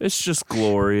 It's just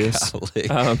glorious. Golly.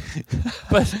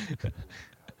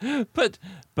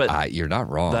 But You're not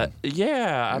wrong. I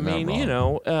You're mean, not you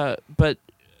know, but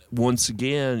once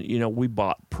again, you know, we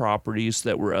bought properties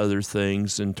that were other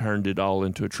things and turned it all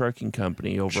into a trucking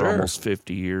company over Sure. almost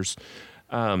 50 years.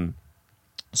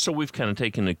 So we've kind of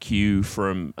taken a cue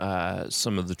from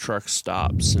some of the truck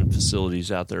stops and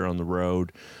facilities out there on the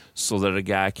road so that a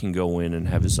guy can go in and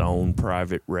have his own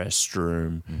private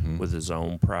restroom with his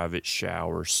own private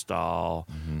shower stall.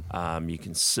 You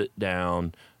can sit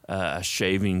down a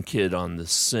shaving kit on the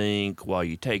sink while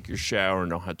you take your shower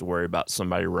and don't have to worry about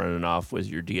somebody running off with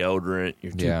your deodorant,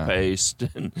 your Yeah. toothpaste,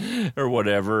 or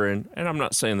whatever. And I'm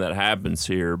not saying that happens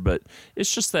here, but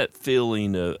it's just that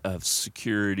feeling of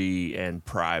security and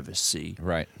privacy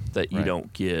Right. that you Right.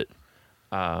 don't get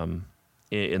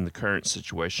in the current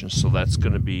situation. So that's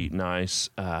going to be nice.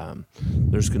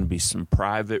 There's going to be some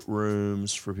private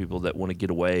rooms for people that want to get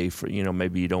away. For, you know,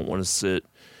 maybe you don't want to sit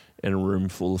in a room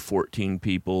full of 14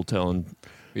 people telling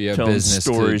business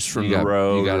stories from the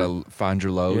road. You got to find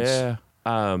your loads. Yeah.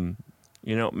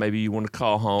 You know, maybe you want to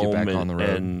call home back on the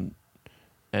road.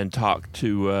 and talk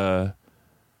to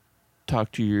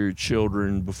your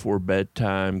children before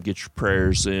bedtime, get your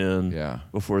prayers in Yeah.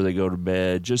 before they go to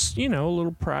bed. Just, you know, a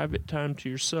little private time to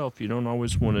yourself. You don't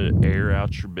always want to air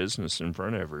out your business in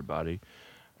front of everybody.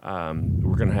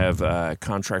 We're going to have a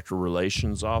contractor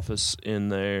relations office in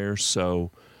there,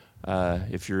 so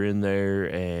if you're in there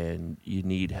and you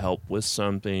need help with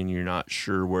something, you're not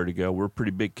sure where to go. We're a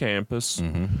pretty big campus.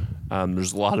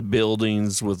 There's a lot of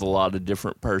buildings with a lot of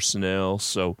different personnel,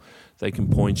 so they can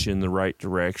point you in the right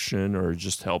direction or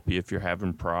just help you if you're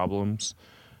having problems.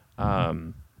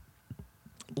 Lots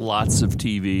of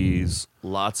TVs,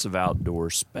 lots of outdoor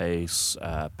space,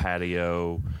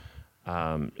 patio.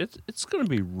 It's going to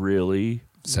be really,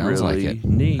 Sounds really like it.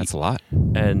 neat. That's a lot.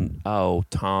 And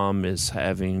Tom is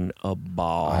having a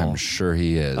ball. I'm sure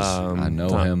he is. I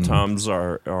know him. Tom's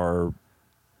our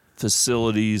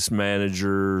facilities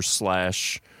manager /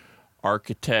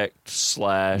 architect /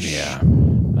 Yeah.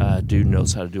 dude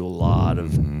knows how to do a lot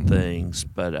of things,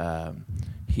 but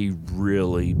he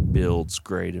really builds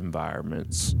great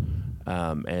environments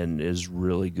and is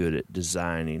really good at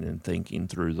designing and thinking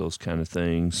through those kind of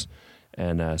things.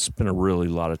 And spent a really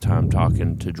lot of time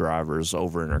talking to drivers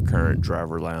over in our current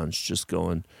driver lounge, just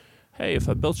going, hey, if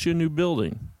I built you a new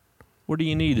building, what do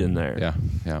you need in there? Yeah.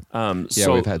 Yeah. Yeah, Yeah,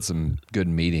 we've had some good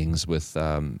meetings with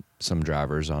some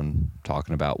drivers on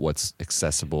talking about what's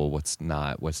accessible, what's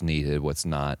not, what's needed, what's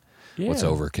not, what's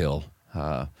overkill.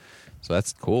 So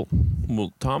that's cool.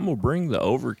 Well, Tom will bring the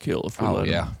overkill if we let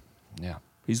him. Yeah.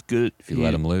 He's good. If you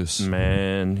let him loose.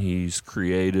 Man, he's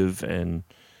creative and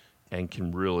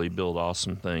can really build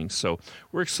awesome things. So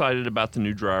we're excited about the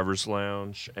new driver's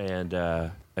lounge. And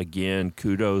again,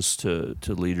 kudos to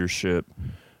leadership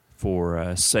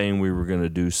for saying we were going to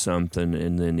do something,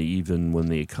 and then even when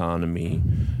the economy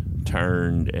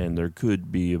turned and there could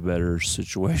be a better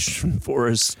situation for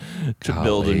us to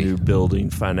build a new building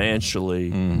financially,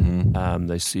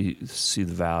 they see the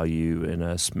value in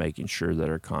us making sure that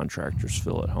our contractors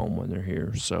feel at home when they're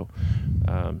here. So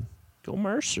go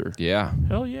Mercer. Yeah.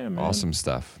 Hell yeah, man. Awesome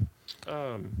stuff.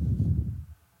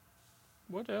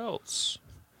 What else?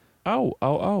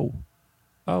 Oh,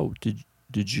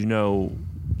 did you know?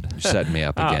 You're setting me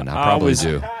up again. I I probably always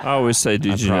do. I always say,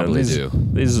 did you know? probably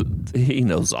These, he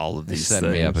knows all of You're these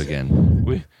setting things. me up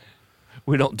again.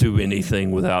 We don't do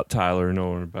anything without Tyler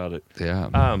knowing about it.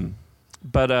 Yeah.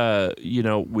 But you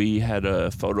know, we had a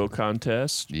photo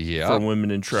contest for women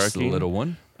in Just a trucking. little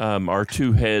one. Our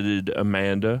two-headed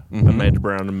Amanda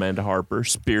Brown, Amanda Harper,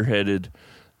 spearheaded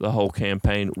the whole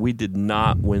campaign. We did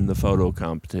not win the photo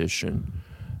competition.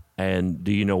 And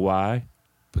do you know why?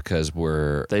 Because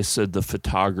They said the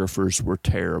photographers were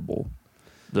terrible.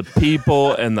 The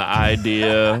people and the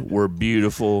idea were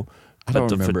beautiful, but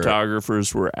the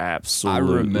photographers were absolutely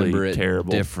I remember it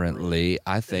terrible. differently.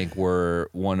 I think we're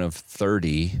one of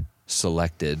 30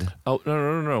 selected. Oh,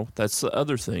 no. That's the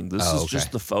other thing. This is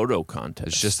just the photo contest.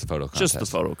 It's just the photo contest. Just the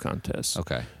photo contest.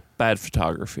 Okay. Bad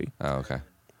photography. Oh, okay.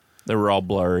 They were all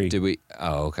blurry. Did we?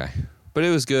 Oh, okay. But it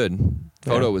was good.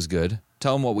 Photo was good.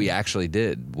 Tell them what we actually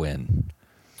did win.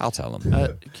 I'll tell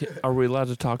them. Are we allowed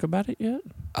to talk about it yet?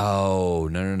 Oh,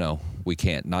 no. We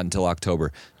can't. Not until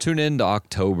October. Tune in to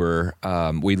October.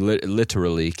 We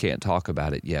literally can't talk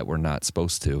about it yet. We're not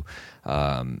supposed to.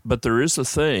 But there is a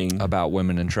thing About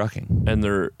women in trucking.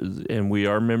 and we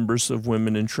are members of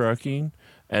Women in Trucking,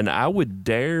 and I would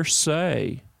dare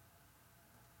say,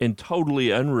 in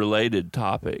totally unrelated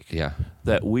topic, Yeah.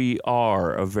 that we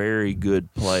are a very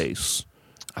good place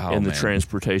in the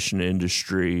transportation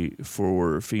industry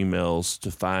for females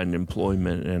to find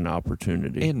employment and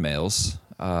opportunity. And males.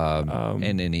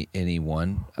 And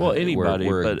anyone. Well, anybody,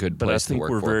 we're a but, good but I place to think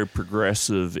work we're for. very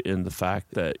progressive in the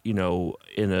fact that,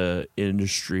 in a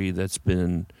industry that's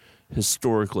been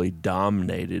historically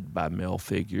dominated by male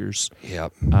figures,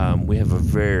 Yep. we have a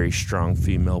very strong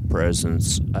female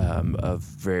presence of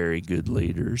very good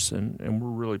leaders, and we're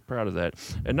really proud of that.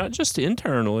 And not just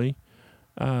internally.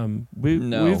 We've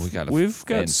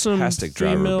got some fantastic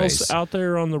driver females base. out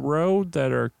there on the road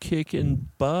that are kicking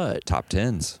butt. Top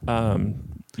tens.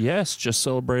 Yes, just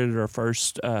celebrated our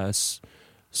first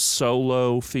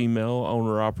solo female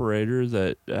owner-operator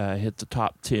that hit the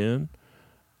top 10.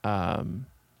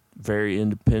 Very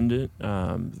independent,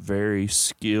 very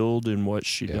skilled in what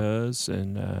she does.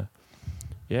 And,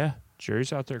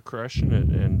 Jerry's out there crushing it.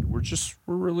 And we're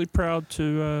really proud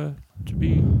to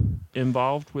be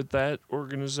involved with that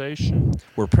organization.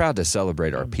 We're proud to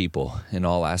celebrate our people in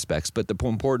all aspects, but the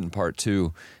important part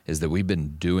too is that we've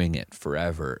been doing it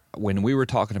forever. When we were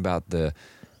talking about the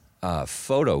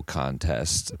photo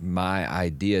contest, my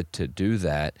idea to do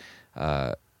that,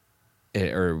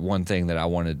 or one thing that I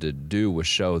wanted to do was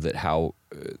show that how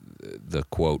the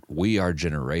quote, we are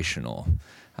generational.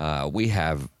 We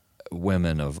have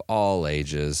women of all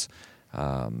ages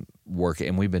work,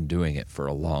 and we've been doing it for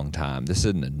a long time. This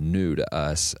isn't new to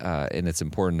us, and it's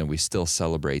important that we still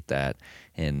celebrate that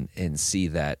and see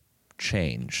that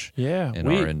change in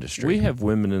our industry. We have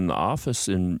women in the office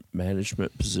in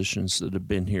management positions that have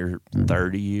been here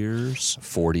 30 years,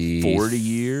 40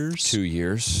 years, 2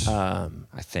 years, I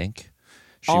think.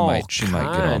 She all might get on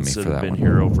me kinds for that that have been one.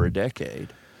 here over a decade.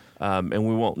 And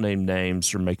we won't name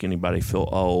names or make anybody feel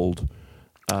old.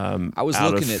 I was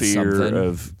out looking of at fear something.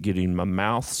 of getting my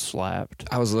mouth slapped.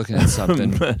 I was looking at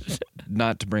something,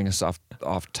 not to bring us off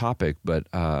topic, but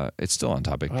it's still on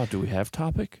topic. Oh, do we have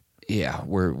topic? Yeah,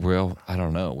 well, I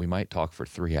don't know. We might talk for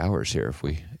 3 hours here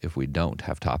if we don't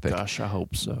have topic. Gosh, I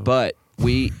hope so. But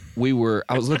I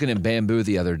was looking at bamboo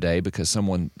the other day because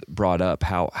someone brought up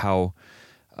how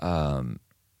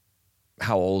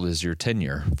old is your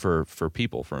tenure for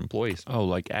people, for employees? Oh,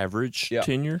 like average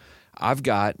tenure? I've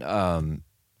got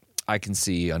I can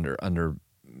see under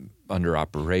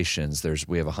operations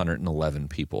we have 111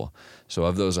 people. So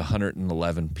of those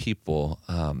 111 people,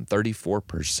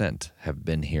 34% have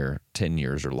been here 10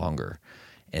 years or longer.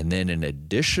 And then an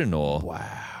additional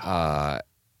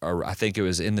or I think it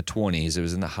was in the 20s, it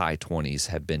was in the high 20s,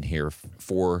 have been here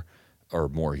 4 or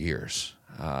more years.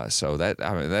 So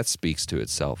that speaks to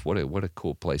itself. What a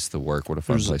cool place to work. What a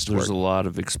fun place to work. There's a lot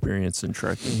of experience in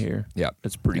trucking here. Yeah,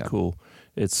 it's pretty cool.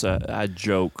 It's I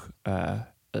joke a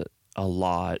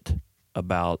lot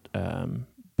about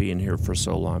being here for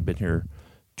so long. I've been here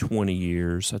 20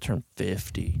 years. I turned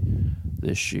 50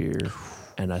 this year,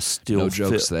 and I still I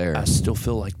still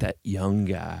feel like that young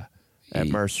guy at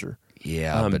Mercer.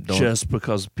 Yeah, but just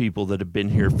because people that have been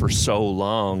here for so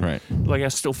long, right? Like I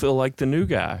still feel like the new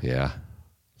guy. Yeah.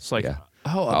 It's like,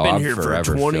 I've been here for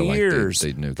 20 years.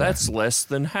 Like the new guy. That's less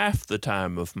than half the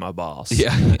time of my boss.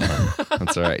 Yeah.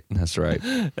 That's right. That's right.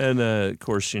 And, of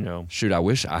course, Shoot,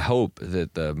 I hope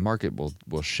that the market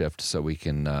will shift so we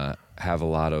can have a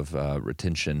lot of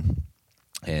retention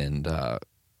and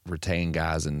retain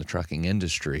guys in the trucking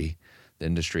industry. The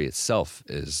industry itself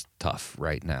is tough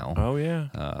right now. Oh, yeah.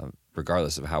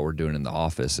 Regardless of how we're doing in the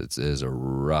office, it is a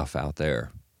rough out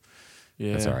there.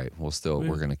 Yeah. That's all right. We're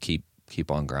going to keep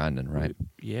on grinding, right?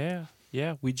 Yeah.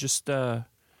 We just, we've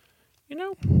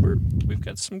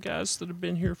got some guys that have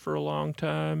been here for a long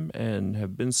time and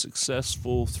have been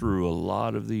successful through a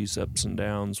lot of these ups and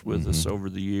downs with us over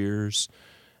the years.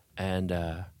 And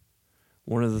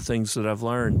one of the things that I've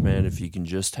learned, man, if you can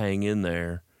just hang in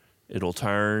there, it'll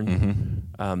turn.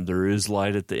 There is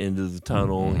light at the end of the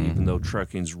tunnel, even though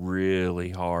trucking's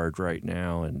really hard right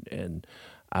now. And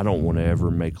I don't want to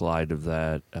ever make light of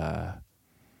that.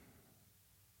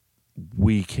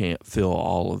 We can't feel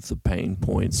all of the pain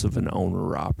points of an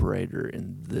owner-operator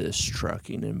in this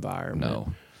trucking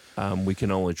environment. No. We can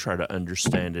only try to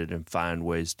understand it and find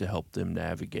ways to help them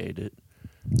navigate it.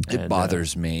 It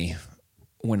bothers me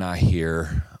when I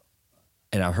hear,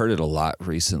 and I've heard it a lot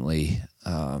recently,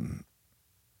 I'll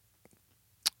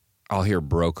hear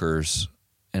brokers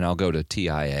and I'll go to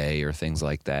TIA or things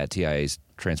like that. TIA's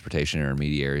Transportation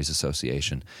Intermediaries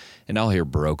Association, and I'll hear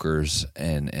brokers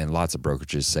and lots of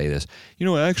brokerages say this.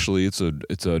 Actually, it's a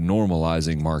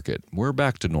normalizing market. We're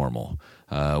back to normal.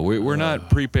 We're not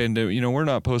pre-pandemic. We're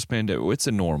not post-pandemic. It's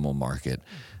a normal market,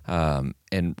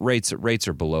 and rates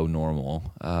are below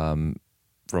normal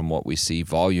from what we see.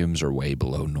 Volumes are way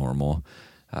below normal.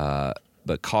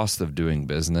 But cost of doing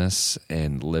business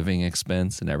and living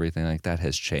expense and everything like that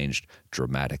has changed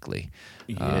dramatically.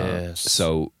 Yes.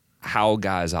 So how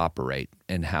guys operate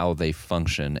and how they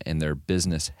function and their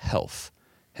business health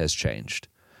has changed.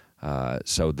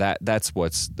 So that's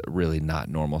what's really not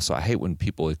normal. So I hate when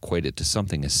people equate it to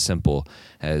something as simple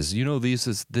as,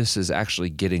 this is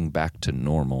actually getting back to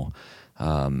normal.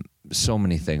 So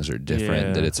many things are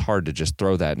different that it's hard to just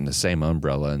throw that in the same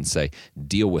umbrella and say,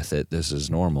 deal with it, this is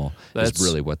normal. That's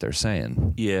really what they're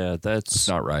saying. Yeah, It's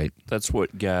not right. That's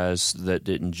what guys that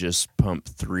didn't just pump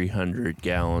 300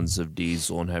 gallons of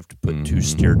diesel and have to put 2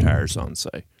 steer tires on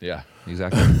say. Yeah,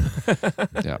 exactly.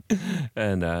 Yeah.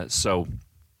 And so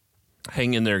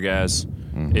hang in there, guys.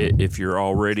 If you're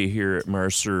already here at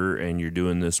Mercer and you're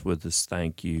doing this with us,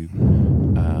 thank you.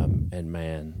 And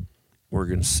man, we're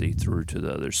going to see through to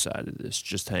the other side of this.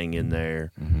 Just hang in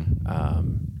there.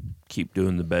 Keep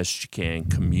doing the best you can.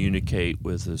 Communicate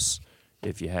with us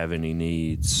if you have any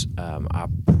needs. I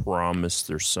promise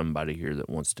there's somebody here that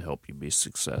wants to help you be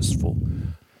successful.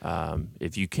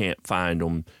 If you can't find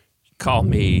them, call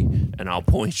me and I'll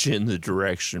point you in the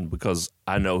direction because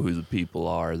I know who the people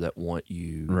are that want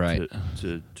you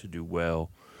to do well.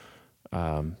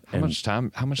 How much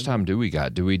time do we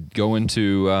got? Do we go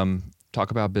into talk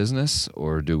about business,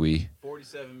 or do we?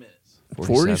 47 minutes.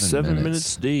 47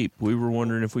 minutes deep. We were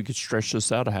wondering if we could stretch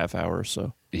this out a half hour or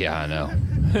so. Yeah, I know.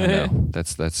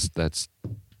 That's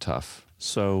tough.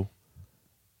 So,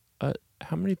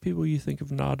 how many people you think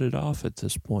have nodded off at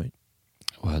this point?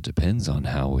 Well, it depends on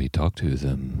how we talk to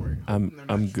them.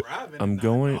 I'm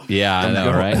going. Yeah, I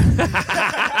know, right?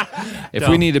 If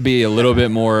we need to be a little bit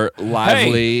more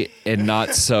lively and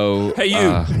not so. Hey,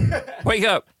 you! Wake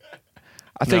up!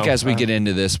 I think as we get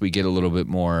into this, we get a little bit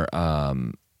more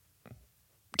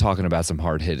talking about some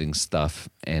hard-hitting stuff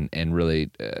and really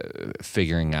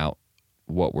figuring out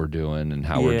what we're doing and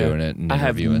how we're doing it and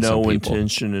interviewing some people. I have no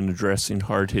intention in addressing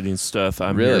hard-hitting stuff.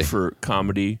 I'm Really? here for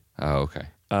comedy, Oh, okay.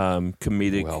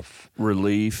 comedic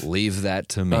relief. Leave that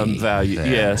to me. Value. there.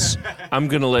 Yes. I'm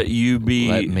going to let you be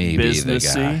Let me be the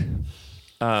businessy.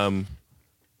 That's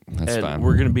And fine.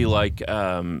 we're going to be like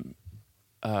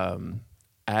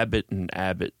Abbott and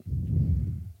Abbott.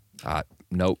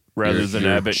 Nope. Rather You're- than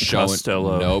you're Abbott and showing,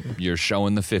 Costello. Nope. You're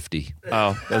showing the 50.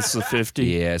 Oh, that's the 50?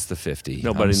 Yeah, it's the 50.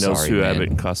 Nobody I'm knows sorry, who man. Abbott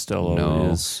and Costello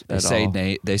No. is They at say all.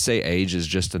 they say age is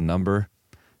just a number.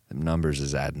 The numbers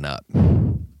is adding up.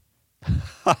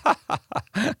 I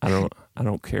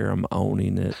don't care. I'm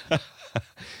owning it.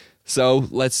 So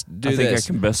let's do I think this. I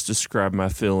can best describe my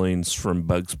feelings from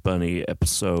Bugs Bunny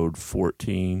episode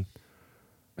 14.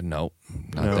 Nope,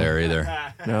 not No. there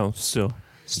either. No, still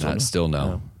no. Still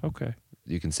no. Okay.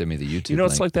 You can send me the YouTube. You know,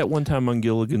 it's link. like that one time on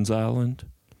Gilligan's Island.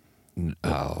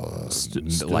 Still,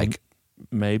 Still like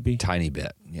maybe, tiny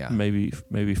bit. Yeah,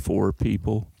 maybe 4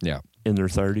 people yeah. in their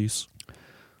 30s.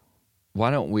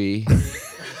 Why don't we,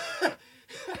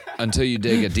 until you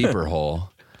dig a deeper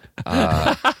hole,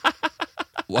 why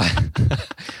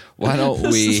don't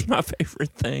This we? is my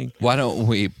favorite thing. Why don't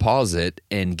we pause it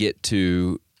and get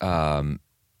to what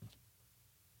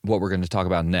we're going to talk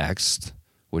about next,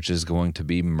 which is going to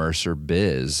be Mercer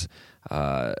Biz,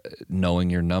 knowing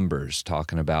your numbers,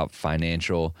 talking about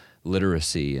financial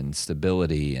literacy and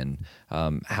stability and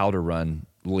how to run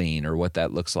lean or what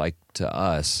that looks like to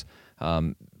us.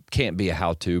 Can't be a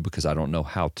how-to because I don't know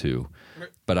how to,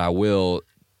 but I will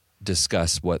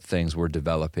discuss what things we're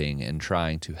developing and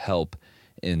trying to help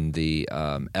in the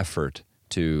effort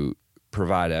to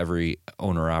provide every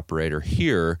owner-operator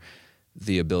here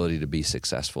the ability to be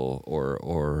successful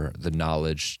or the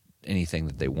knowledge, anything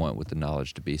that they want with the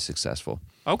knowledge to be successful.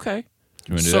 Okay.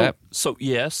 You want to do So, that? so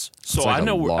yes. So like I a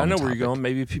know long where topic. you're going.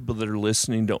 Maybe people that are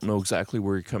listening don't know exactly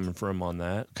where you're coming from on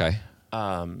that. Okay.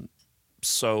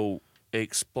 So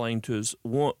explain to us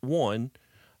one.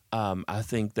 I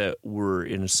think that we're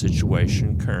in a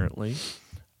situation currently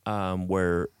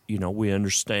where we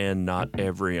understand not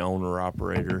every owner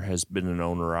operator has been an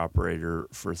owner operator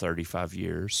for 35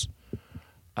 years.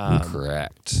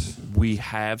 Correct. We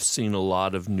have seen a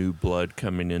lot of new blood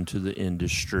coming into the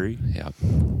industry. Yep.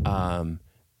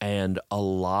 And a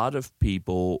lot of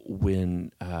people,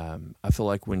 when I feel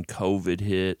like when COVID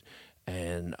hit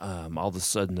and all of a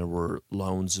sudden there were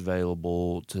loans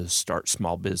available to start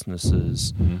small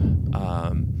businesses.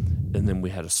 And then we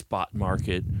had a spot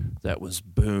market that was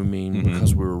booming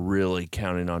because we were really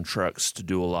counting on trucks to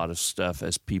do a lot of stuff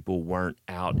as people weren't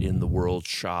out in the world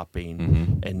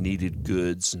shopping and needed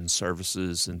goods and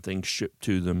services and things shipped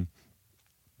to them.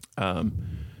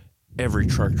 Every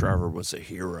truck driver was a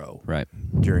hero Right.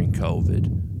 during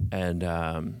COVID,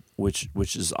 and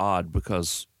which is odd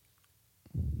because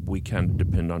we kind of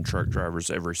depend on truck drivers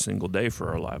every single day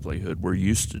for our livelihood. We're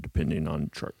used to depending on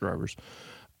truck drivers.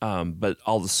 But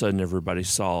all of a sudden, everybody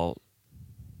saw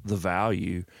the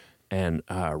value, and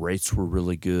rates were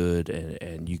really good,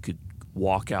 and you could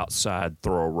walk outside,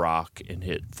 throw a rock, and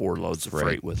hit 4 loads of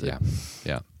freight with it.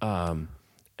 Yeah.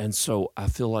 And so I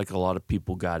feel like a lot of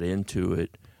people got into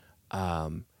it,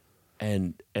 and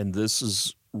this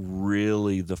is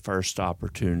really the first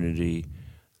opportunity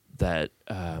that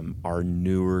our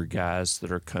newer guys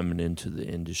that are coming into the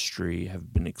industry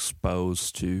have been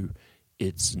exposed to.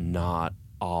 It's not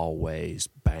always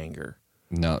banger.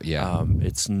 No, yeah.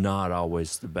 It's not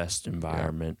always the best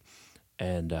environment,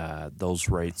 and those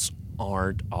rates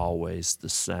aren't always the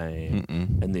same,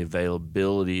 and the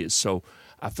availability is so.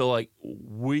 I feel like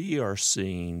we are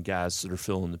seeing guys that are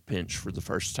feeling the pinch for the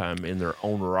first time in their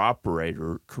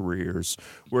owner-operator careers,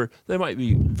 where they might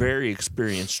be very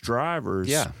experienced drivers.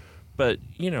 Yeah. But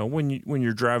when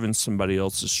you're driving somebody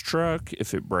else's truck,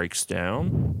 if it breaks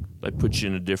down, they put you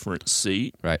in a different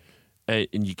seat. Right. And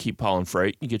you keep hauling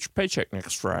freight, you get your paycheck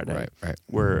next Friday. Right.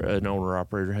 Where an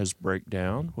owner-operator has a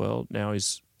breakdown, well, now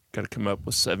he's got to come up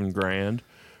with $7,000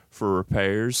 for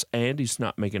repairs, and he's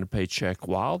not making a paycheck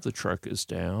while the truck is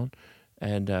down.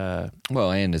 And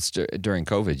and it's during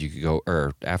COVID. You could go,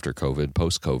 or after COVID,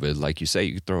 post-COVID, like you say,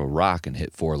 you could throw a rock and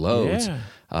hit 4 loads,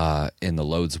 and the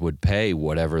loads would pay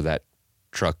whatever that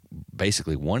truck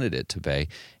basically wanted it to pay,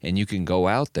 and you can go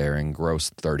out there and gross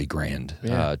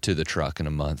 $30,000 to the truck in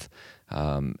a month.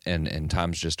 And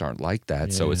times just aren't like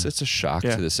that, so it's a shock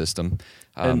to the system.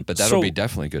 But that'll be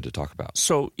definitely good to talk about.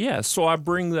 So I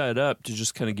bring that up to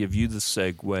just kind of give you the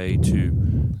segue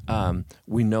to.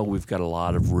 We know we've got a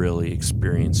lot of really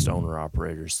experienced owner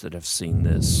operators that have seen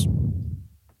this,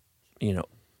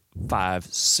 5,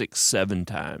 6, 7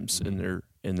 times in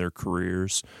their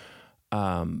careers.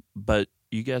 But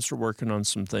you guys are working on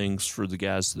some things for the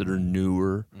guys that are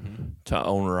newer to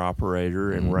owner operator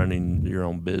and running your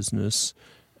own business,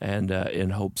 and in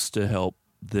hopes to help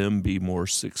them be more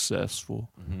successful.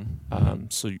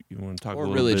 So you want to talk a or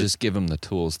little really bit? just give them the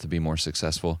tools to be more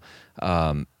successful.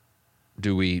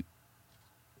 Do we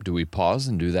pause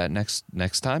and do that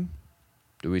next time?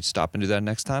 Do we stop and do that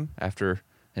next time after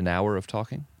an hour of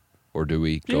talking, or do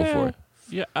we go for it?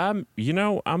 Yeah, I'm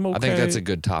okay. I think that's a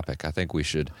good topic. I think we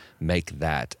should make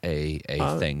that a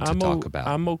thing to talk about.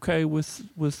 I'm okay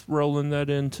with rolling that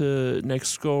into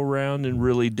next go around and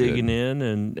really digging in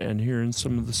and hearing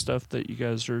some of the stuff that you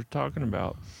guys are talking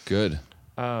about. Good.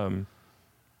 Well,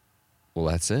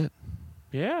 that's it.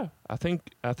 Yeah, I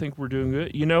think we're doing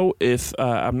good. If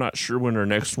I'm not sure when our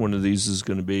next one of these is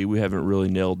going to be. We haven't really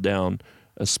nailed down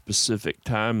a specific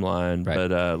timeline,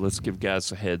 but let's give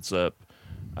guys a heads up.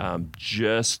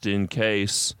 Just in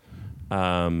case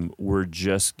we're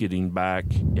just getting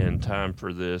back in time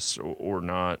for this or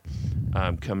not.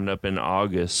 Coming up in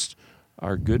August,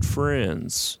 our good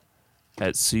friends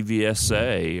at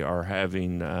CVSA are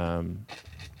having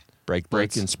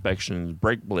brake inspections,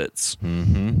 brake blitz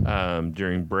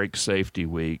during brake safety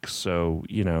week. So,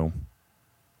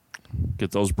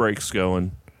 get those brakes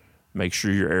going. Make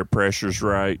sure your air pressure's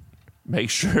right.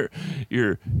 Make sure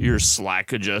your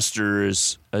slack adjuster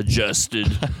is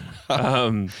adjusted.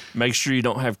 Make sure you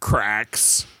don't have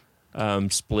cracks,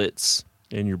 splits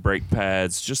in your brake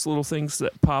pads. Just little things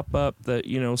that pop up that,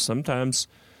 sometimes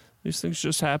these things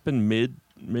just happen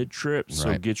mid-trip.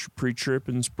 So get your pre-trip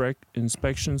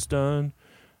inspections done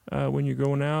when you're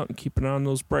going out, and keep an eye on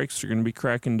those brakes. They're going to be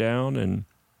cracking down, and,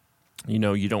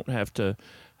 you don't have to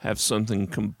have something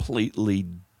completely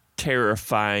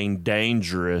terrifying,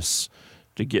 dangerous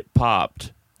to get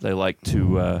popped. They like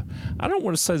to, I don't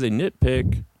want to say they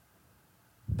nitpick,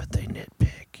 but they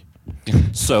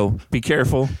nitpick. So be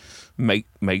careful.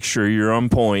 Make sure you're on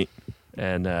point.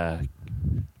 And,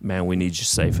 man, we need you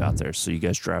safe out there. So you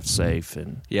guys drive safe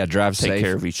and drive safe. Take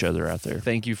care of each other out there.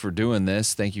 Thank you for doing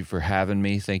this. Thank you for having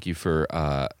me. Thank you for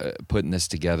putting this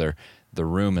together. The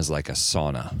room is like a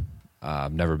sauna.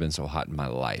 I've never been so hot in my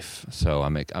life, so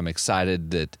I'm excited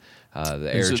that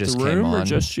the air just came on. Is it the room or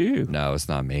just you? No, it's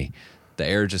not me. The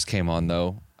air just came on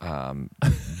though.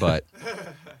 But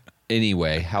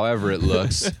anyway, however it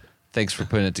looks, thanks for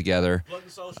putting it together.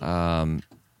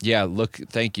 Yeah, look,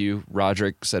 thank you.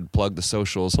 Roderick said plug the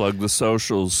socials. Plug the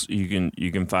socials. You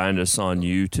can find us on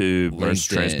YouTube.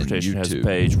 Mercer LinkedIn, Transportation has a YouTube.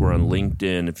 page. We're on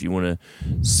LinkedIn if you want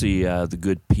to see the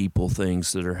good people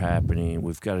things that are happening.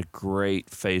 We've got a great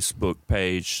Facebook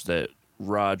page that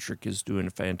Roderick is doing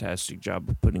a fantastic job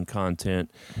of putting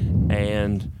content.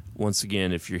 And once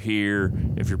again, if you're here,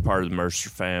 if you're part of the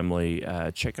Mercer family,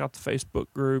 check out the Facebook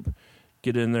group.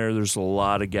 Get in there. There's a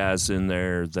lot of guys in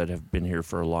there that have been here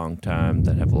for a long time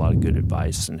that have a lot of good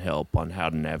advice and help on how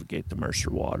to navigate the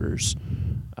Mercer waters.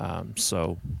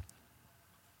 So,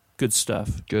 good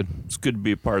stuff. Good. It's good to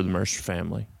be a part of the Mercer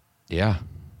family. Yeah,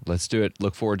 let's do it.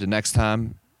 Look forward to next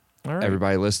time. All right.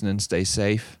 Everybody listening, stay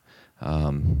safe.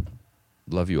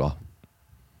 Love you all.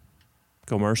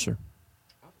 Go Mercer.